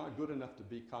 it's not good enough to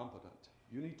be competent.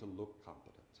 You need to look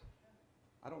competent.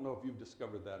 I don't know if you've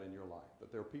discovered that in your life,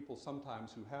 but there are people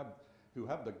sometimes who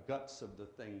have the guts of the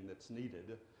thing that's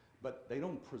needed, but they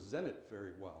don't present it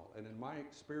very well. And in my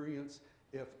experience,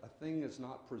 if a thing is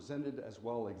not presented as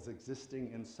well as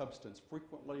existing in substance,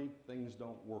 frequently things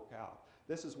don't work out.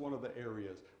 This is one of the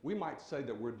areas. We might say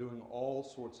that we're doing all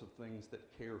sorts of things that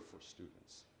care for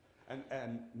students.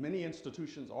 And many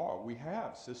institutions are. We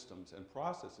have systems and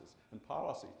processes and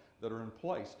policies that are in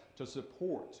place to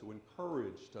support, to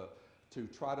encourage, to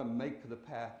try to make the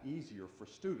path easier for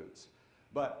students.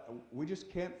 But we just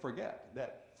can't forget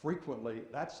that frequently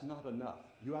that's not enough.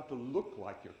 You have to look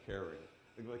like you're caring.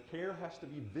 The care has to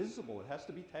be visible. It has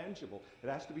to be tangible. It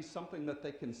has to be something that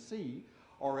they can see,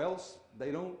 or else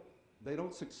they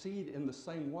don't succeed in the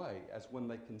same way as when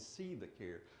they can see the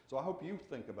care. So I hope you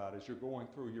think about, as you're going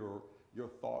through your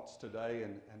thoughts today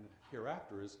and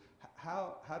hereafter, is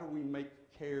how do we make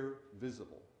care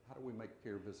visible? How do we make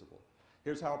care visible?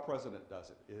 Here's how a president does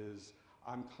it, is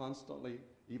I'm constantly,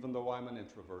 even though I'm an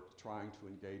introvert, trying to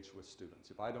engage with students.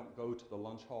 If I don't go to the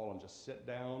lunch hall and just sit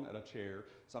down at a chair,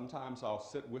 sometimes I'll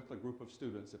sit with a group of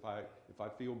students if I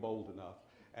feel bold enough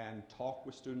and talk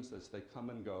with students as they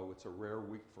come and go. It's a rare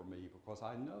week for me because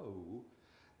I know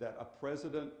that a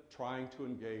president trying to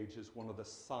engage is one of the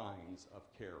signs of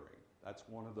caring. That's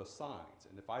one of the signs.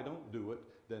 And if I don't do it,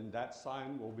 then that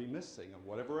sign will be missing, and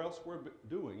whatever else we're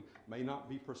doing may not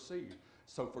be perceived.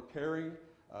 So for caring,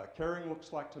 caring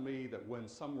looks like to me that when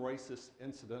some racist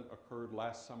incident occurred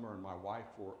last summer and my wife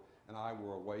and I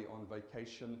were away on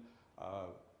vacation,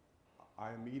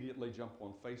 I immediately jump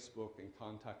on Facebook and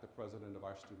contact the president of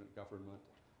our student government,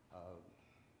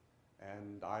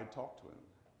 and I talk to him.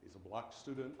 He's a black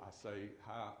student. I say,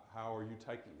 how are you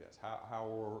taking this? How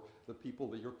are the people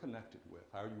that you're connected with?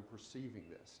 How are you perceiving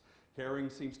this? Caring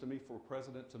seems to me for a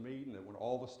president to meet, and that when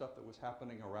all the stuff that was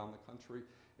happening around the country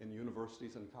in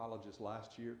universities and colleges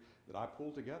last year, that I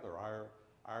pulled together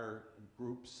our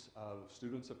groups of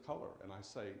students of color, and I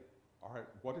say, all right,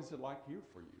 what is it like here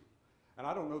for you? And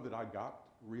I don't know that I got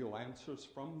real answers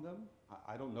from them.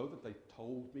 I don't know that they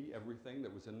told me everything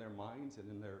that was in their minds and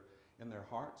in their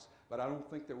hearts, but I don't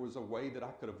think there was a way that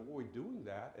I could avoid doing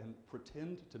that and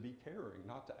pretend to be caring,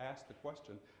 not to ask the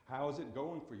question, how is it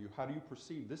going for you? How do you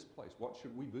perceive this place? What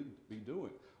should we be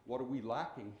doing? What are we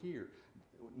lacking here?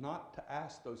 Not to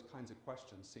ask those kinds of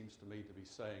questions seems to me to be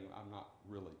saying, I'm not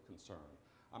really concerned.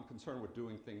 I'm concerned with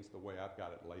doing things the way I've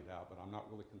got it laid out, but I'm not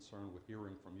really concerned with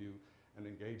hearing from you and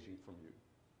engaging from you.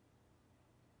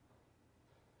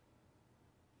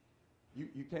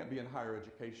 You can't be in higher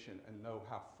education and know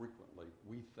how frequently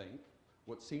we think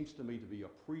what seems to me to be a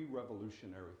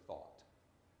pre-revolutionary thought,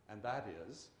 and that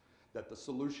is that the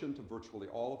solution to virtually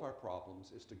all of our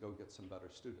problems is to go get some better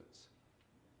students.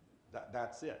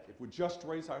 That's it. If we just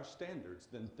raise our standards,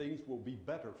 then things will be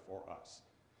better for us.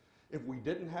 If we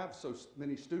didn't have so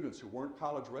many students who weren't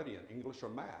college ready in English or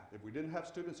math, if we didn't have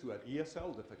students who had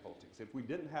ESL difficulties, if we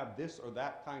didn't have this or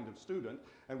that kind of student,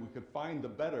 and we could find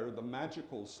the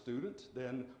magical student,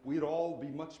 then we'd all be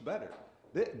much better.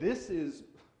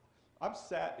 I've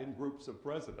sat in groups of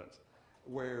presidents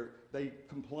where they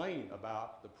complain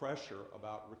about the pressure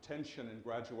about retention and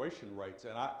graduation rates,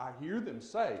 and I hear them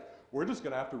say, we're just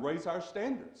going to have to raise our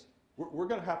standards. We're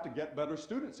going to have to get better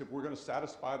students if we're going to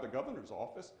satisfy the governor's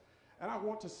office. And I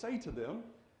want to say to them,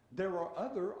 there are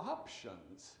other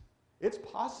options. It's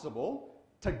possible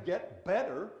to get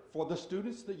better for the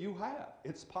students that you have.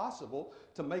 It's possible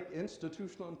to make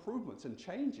institutional improvements and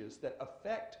changes that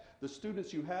affect the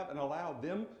students you have and allow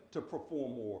them to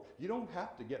perform more. You don't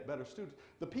have to get better students.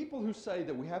 The people who say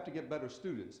that we have to get better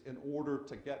students in order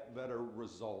to get better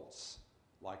results,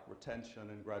 like retention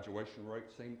and graduation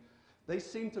rates, they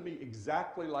seem to me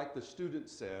exactly like the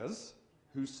student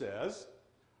who says,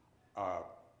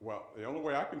 well, the only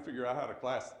way I can figure out how to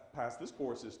pass this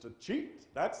course is to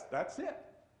cheat. That's it.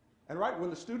 And right, when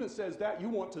the student says that, you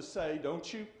want to say,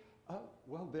 don't you,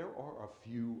 well, there are a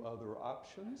few other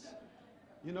options.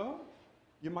 You know,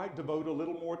 you might devote a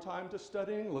little more time to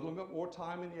studying, a little bit more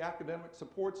time in the academic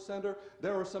support center.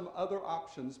 There are some other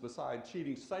options besides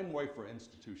cheating, same way for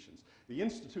institutions. The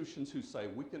institutions who say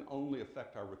we can only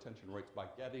affect our retention rates by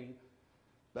getting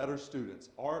better students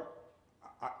are,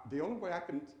 the only way I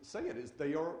can say it is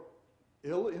they are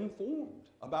ill-informed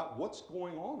about what's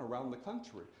going on around the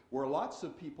country, where lots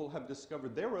of people have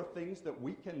discovered there are things that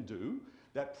we can do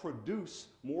that produce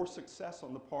more success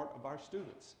on the part of our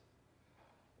students.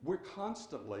 We're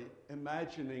constantly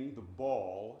imagining the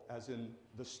ball as in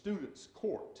the student's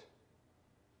court.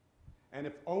 And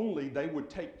if only they would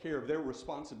take care of their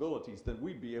responsibilities, then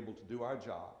we'd be able to do our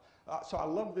job. So I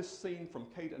love this scene from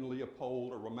Kate and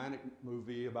Leopold, a romantic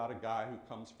movie about a guy who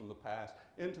comes from the past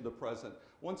into the present.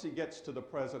 Once he gets to the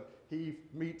present, he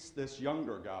meets this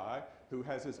younger guy who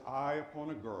has his eye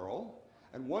upon a girl.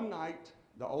 And one night,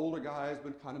 the older guy has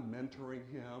been kind of mentoring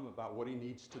him about what he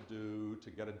needs to do to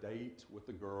get a date with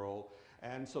the girl.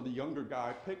 And so the younger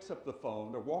guy picks up the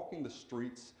phone. They're walking the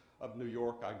streets of New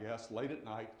York, I guess, late at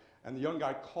night. And the young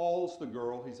guy calls the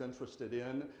girl he's interested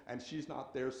in, and she's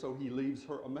not there, so he leaves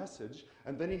her a message.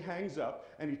 And then he hangs up,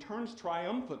 and he turns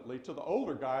triumphantly to the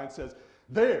older guy and says,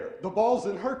 there, the ball's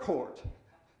in her court.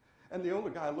 And the older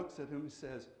guy looks at him and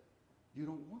says, you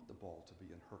don't want the ball to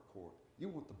be in her court. You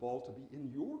want the ball to be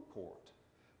in your court.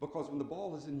 Because when the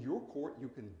ball is in your court, you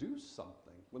can do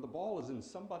something. When the ball is in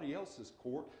somebody else's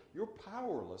court, you're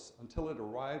powerless until it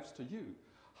arrives to you.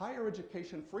 Higher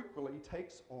education frequently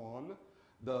takes on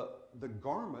the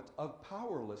garment of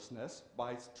powerlessness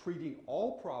by treating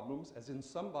all problems as in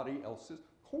somebody else's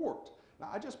court. Now,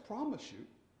 I just promise you,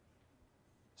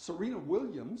 Serena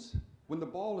Williams, when the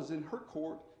ball is in her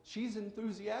court, she's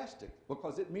enthusiastic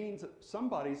because it means that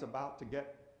somebody's about to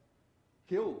get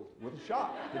killed with a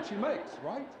shot that she makes,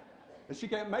 right? And she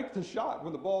can't make the shot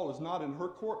when the ball is not in her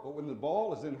court, but when the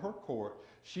ball is in her court,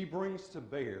 she brings to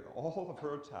bear all of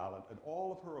her talent and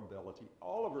all of her ability,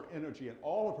 all of her energy and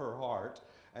all of her heart,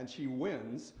 and she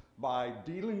wins by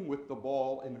dealing with the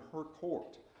ball in her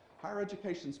court. Higher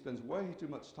education spends way too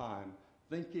much time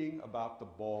thinking about the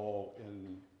ball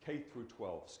in K through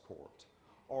 12's court,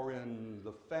 or in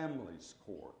the family's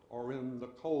court, or in the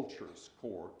culture's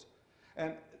court.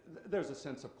 And there's a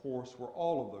sense, of course, where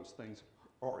all of those things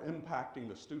are impacting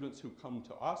the students who come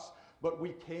to us, but we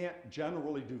can't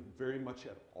generally do very much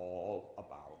at all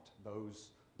about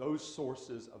those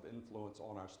sources of influence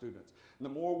on our students. And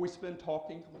the more we spend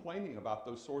talking, complaining about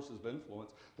those sources of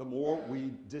influence, the more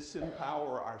we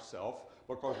disempower ourselves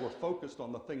because we're focused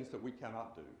on the things that we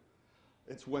cannot do.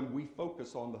 It's when we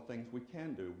focus on the things we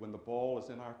can do, when the ball is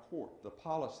in our court, the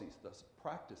policies, the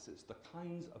practices, the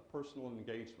kinds of personal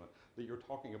engagement that you're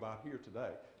talking about here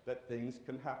today, that things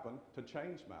can happen to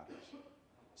change matters.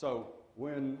 So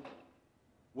when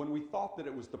we thought that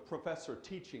it was the professor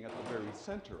teaching at the very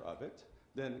center of it,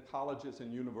 then colleges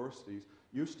and universities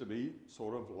used to be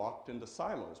sort of locked into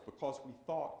silos because we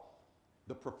thought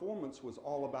the performance was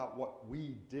all about what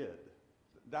we did.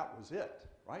 That was it,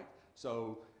 right?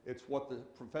 So it's what the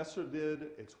professor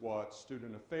did, it's what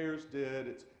student affairs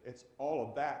did, it's all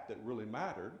of that that really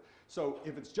mattered. So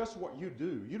if it's just what you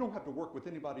do, you don't have to work with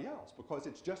anybody else because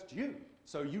it's just you.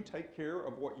 So you take care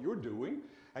of what you're doing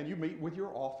and you meet with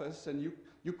your office and you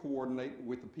coordinate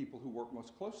with the people who work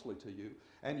most closely to you,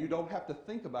 and you don't have to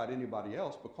think about anybody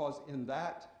else because in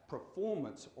that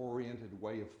performance-oriented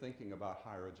way of thinking about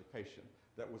higher education,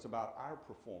 that was about our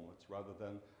performance rather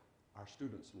than our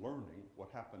students learning what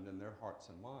happened in their hearts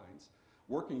and minds,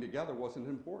 working together wasn't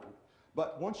important.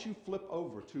 But once you flip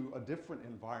over to a different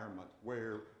environment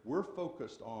where we're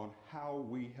focused on how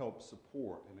we help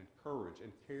support and encourage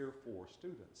and care for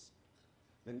students,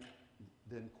 then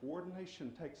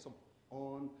coordination takes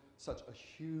on such a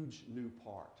huge new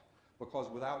part.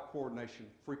 Because without coordination,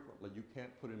 frequently you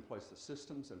can't put in place the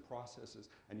systems and processes,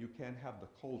 and you can't have the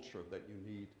culture that you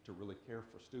need to really care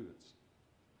for students.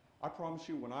 I promise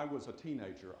you, when I was a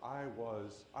teenager, I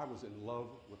was in love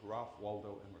with Ralph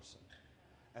Waldo Emerson.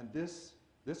 And this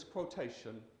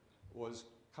quotation was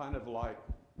kind of like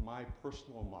my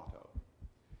personal motto.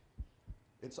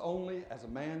 It's only as a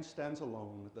man stands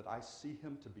alone that I see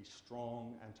him to be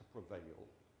strong and to prevail.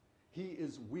 He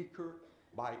is weaker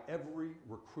by every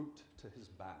recruit to his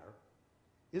banner.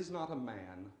 Is not a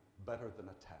man better than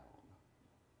a town?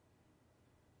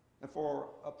 And for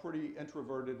a pretty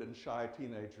introverted and shy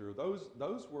teenager,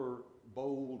 those were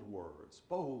bold words.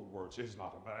 Bold words. Is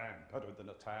not a man better than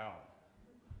a town?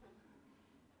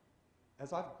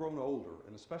 As I've grown older,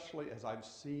 and especially as I've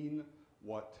seen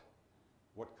what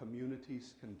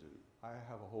communities can do, I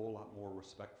have a whole lot more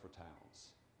respect for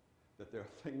towns. That there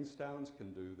are things towns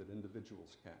can do that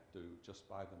individuals can't do just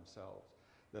by themselves.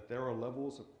 That there are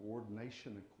levels of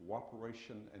coordination and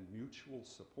cooperation and mutual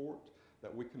support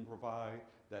that we can provide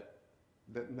that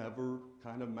never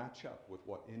kind of match up with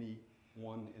what any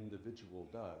one individual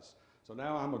does. So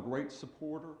now I'm a great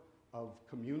supporter of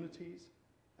communities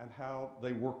and how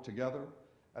they work together.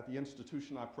 At the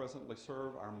institution I presently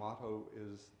serve, our motto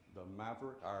is the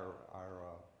Maverick. Our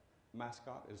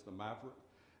mascot is the Maverick.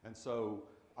 And so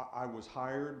I was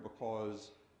hired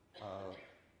because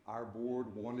our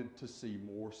board wanted to see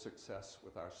more success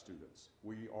with our students.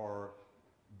 We are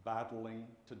battling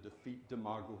to defeat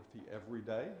demography every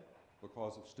day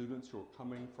because of students who are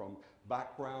coming from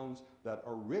backgrounds that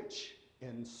are rich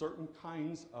in certain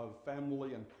kinds of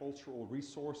family and cultural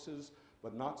resources,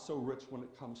 but not so rich when it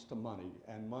comes to money.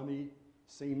 And money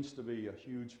seems to be a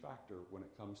huge factor when it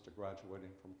comes to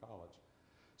graduating from college.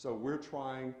 So we're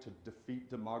trying to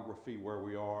defeat demography where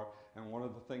we are, and one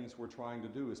of the things we're trying to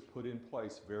do is put in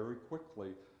place very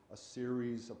quickly a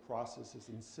series of processes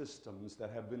and systems that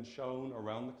have been shown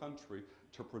around the country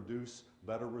to produce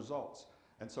better results.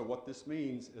 And so what this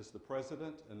means is the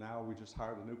president, and now we just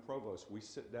hired a new provost, we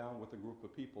sit down with a group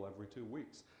of people every 2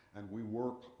 weeks, and we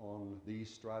work on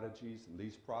these strategies and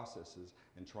these processes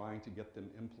and trying to get them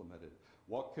implemented.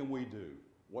 What can we do?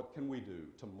 What can we do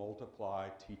to multiply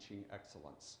teaching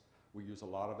excellence? We use a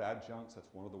lot of adjuncts.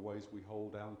 That's one of the ways we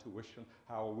hold down tuition.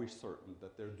 How are we certain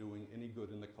that they're doing any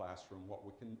good in the classroom?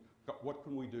 What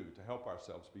can we do to help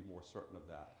ourselves be more certain of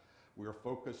that? We are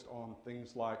focused on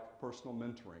things like personal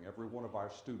mentoring. Every one of our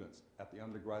students at the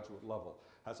undergraduate level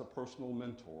has a personal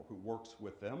mentor who works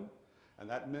with them. And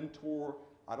that mentor,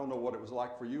 I don't know what it was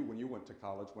like for you when you went to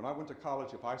college. When I went to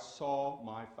college, if I saw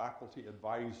my faculty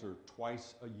advisor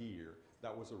twice a year,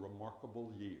 that was a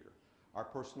remarkable year. Our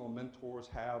personal mentors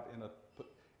have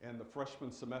in the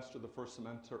freshman semester, the first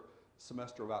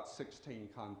semester about 16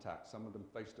 contacts, some of them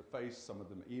face-to-face, some of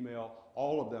them email.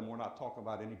 All of them, we're not talking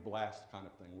about any blast kind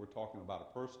of thing. We're talking about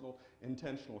a personal,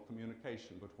 intentional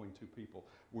communication between two people.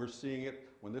 We're seeing it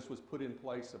when this was put in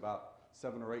place about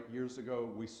 7 or 8 years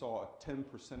ago. We saw a 10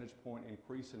 percentage point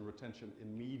increase in retention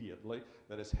immediately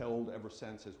that has held ever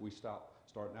since as we start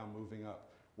now moving up.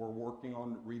 We're working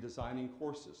on redesigning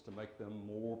courses to make them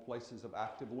more places of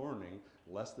active learning,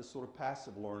 less this sort of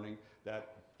passive learning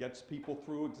that gets people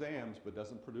through exams but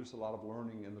doesn't produce a lot of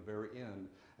learning in the very end.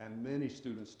 And many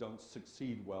students don't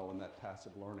succeed well in that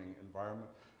passive learning environment.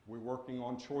 We're working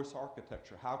on choice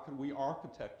architecture. How can we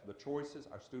architect the choices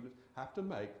our students have to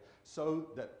make so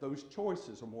that those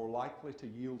choices are more likely to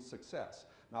yield success?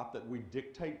 Not that we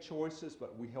dictate choices,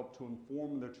 but we help to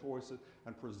inform their choices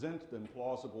and present them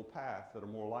plausible paths that are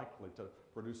more likely to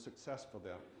produce success for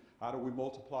them. How do we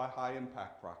multiply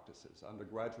high-impact practices,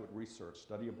 undergraduate research,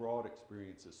 study abroad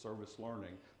experiences, service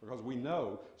learning? Because we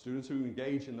know students who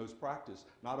engage in those practices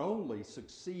not only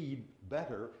succeed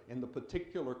better in the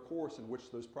particular course in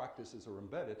which those practices are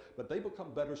embedded, but they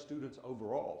become better students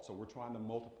overall. So we're trying to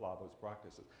multiply those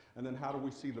practices. And then how do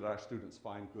we see that our students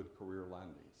find good career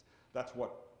landings? That's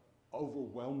what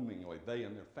overwhelmingly they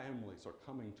and their families are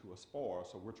coming to us for.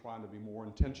 So we're trying to be more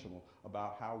intentional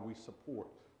about how we support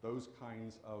those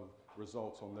kinds of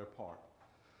results on their part.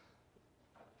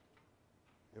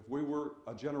 If we were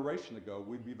a generation ago,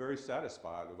 we'd be very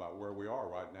satisfied about where we are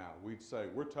right now. We'd say,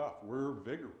 we're tough, we're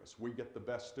vigorous, we get the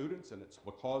best students, and it's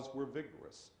because we're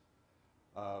vigorous.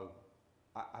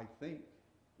 I think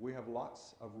we have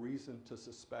lots of reason to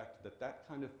suspect that that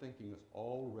kind of thinking is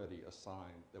already a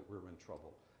sign that we're in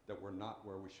trouble, that we're not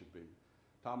where we should be.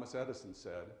 Thomas Edison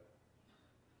said,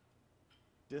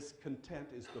 discontent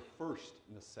is the first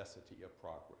necessity of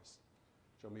progress.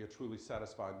 Show me a truly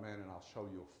satisfied man and I'll show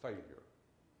you a failure.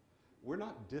 We're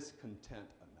not discontent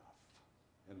enough,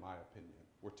 in my opinion.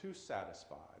 We're too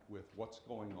satisfied with what's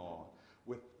going on,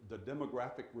 with the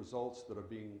demographic results that are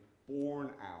being borne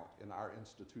out in our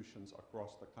institutions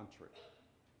across the country.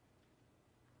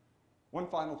 One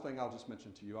final thing I'll just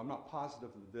mention to you. I'm not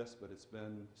positive of this, but it's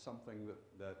been something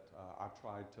that I've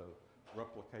tried to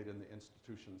replicate in the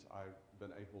institutions I've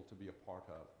been able to be a part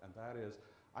of, and that is,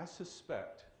 I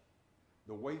suspect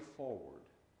the way forward,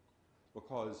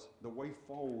 because the way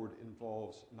forward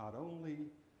involves not only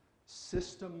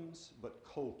systems but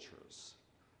cultures,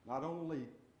 not only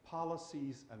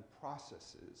policies and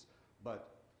processes,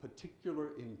 but particular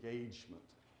engagement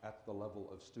at the level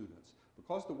of students.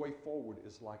 Because the way forward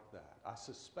is like that, I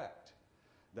suspect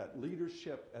that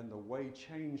leadership and the way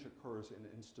change occurs in an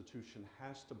institution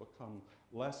has to become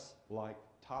less like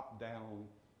top-down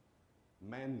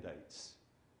mandates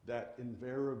that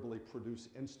invariably produce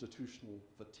institutional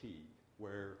fatigue,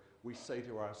 where we say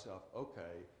to ourselves,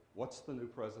 okay, what's the new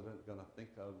president going to think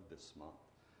of this month?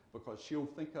 Because she'll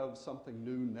think of something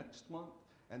new next month,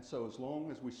 and so as long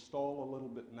as we stall a little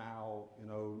bit now,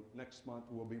 next month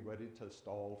we'll be ready to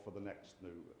stall for the next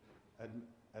new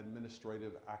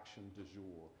administrative action du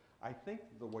jour. I think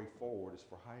the way forward is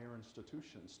for higher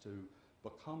institutions to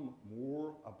become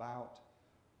more about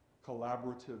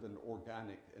collaborative and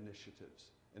organic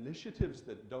initiatives. Initiatives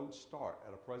that don't start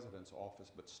at a president's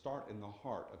office, but start in the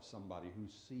heart of somebody who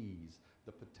sees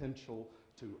the potential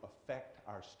to affect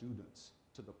our students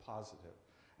to the positive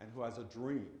and who has a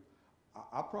dream.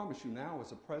 I promise you now,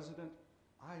 as a president,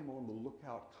 I am on the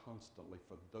lookout constantly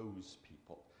for those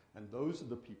people. And those are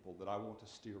the people that I want to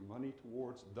steer money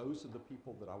towards. Those are the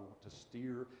people that I want to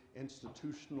steer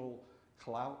institutional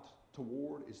clout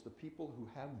toward, is the people who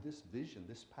have this vision,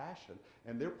 this passion,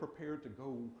 and they're prepared to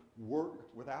go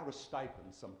work without a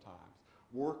stipend sometimes,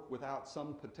 work without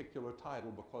some particular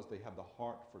title because they have the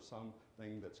heart for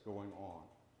something that's going on.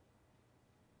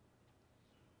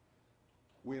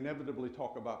 We inevitably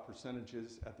talk about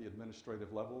percentages at the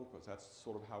administrative level because that's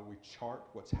sort of how we chart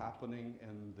what's happening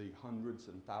in the hundreds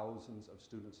and thousands of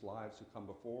students' lives who come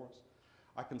before us.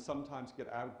 I can sometimes get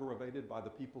aggravated by the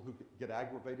people who get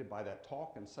aggravated by that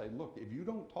talk and say, look, if you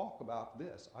don't talk about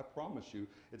this, I promise you,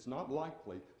 it's not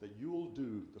likely that you'll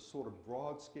do the sort of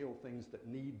broad-scale things that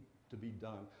need to be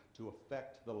done to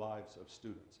affect the lives of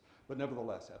students. But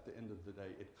nevertheless, at the end of the day,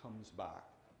 it comes back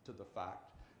to the fact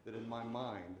that in my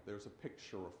mind, there's a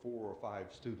picture of 4 or 5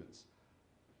 students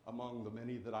among the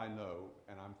many that I know,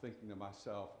 and I'm thinking to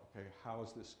myself, okay, how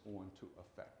is this going to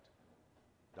affect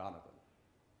Donovan?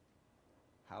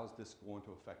 How's this going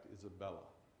to affect Isabella?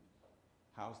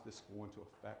 How's this going to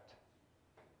affect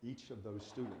each of those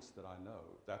students that I know?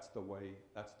 That's the way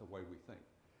we think.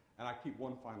 And I keep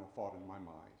one final thought in my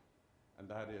mind, and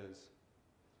that is,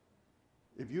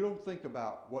 if you don't think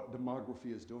about what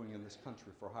demography is doing in this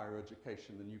country for higher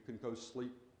education, then you can go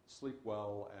sleep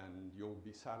well and you'll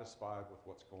be satisfied with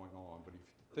what's going on. But if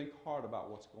you think hard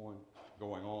about what's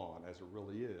going on as it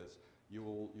really is,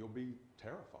 you'll be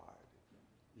terrified.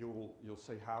 You'll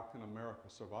say, how can America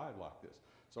survive like this?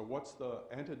 So what's the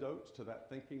antidote to that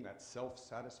thinking, that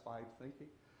self-satisfied thinking?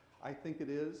 I think it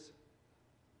is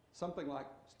something like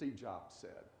Steve Jobs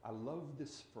said. I love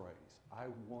this phrase, I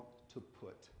want to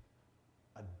put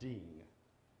a ding.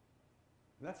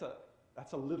 And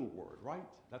that's a little word, right?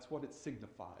 That's what it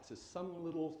signifies. It's some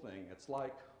little thing. It's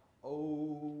like,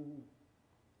 oh,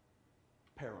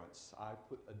 parents, I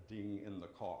put a ding in the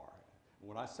car. And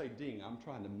when I say ding, I'm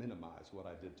trying to minimize what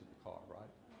I did to the car, right?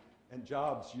 And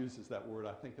Jobs uses that word,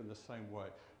 I think, in the same way.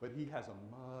 But he has a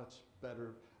much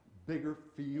better, bigger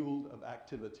field of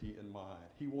activity in mind.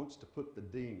 He wants to put the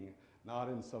ding not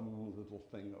in some little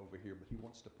thing over here, but he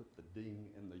wants to put the ding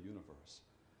in the universe.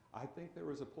 I think there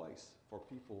is a place for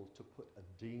people to put a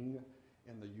ding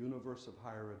in the universe of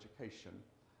higher education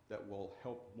that will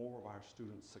help more of our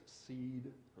students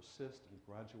succeed, persist, and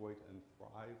graduate and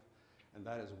thrive. And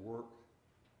that is work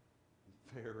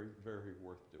very, very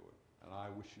worth doing. And I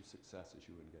wish you success as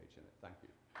you engage in it. Thank you.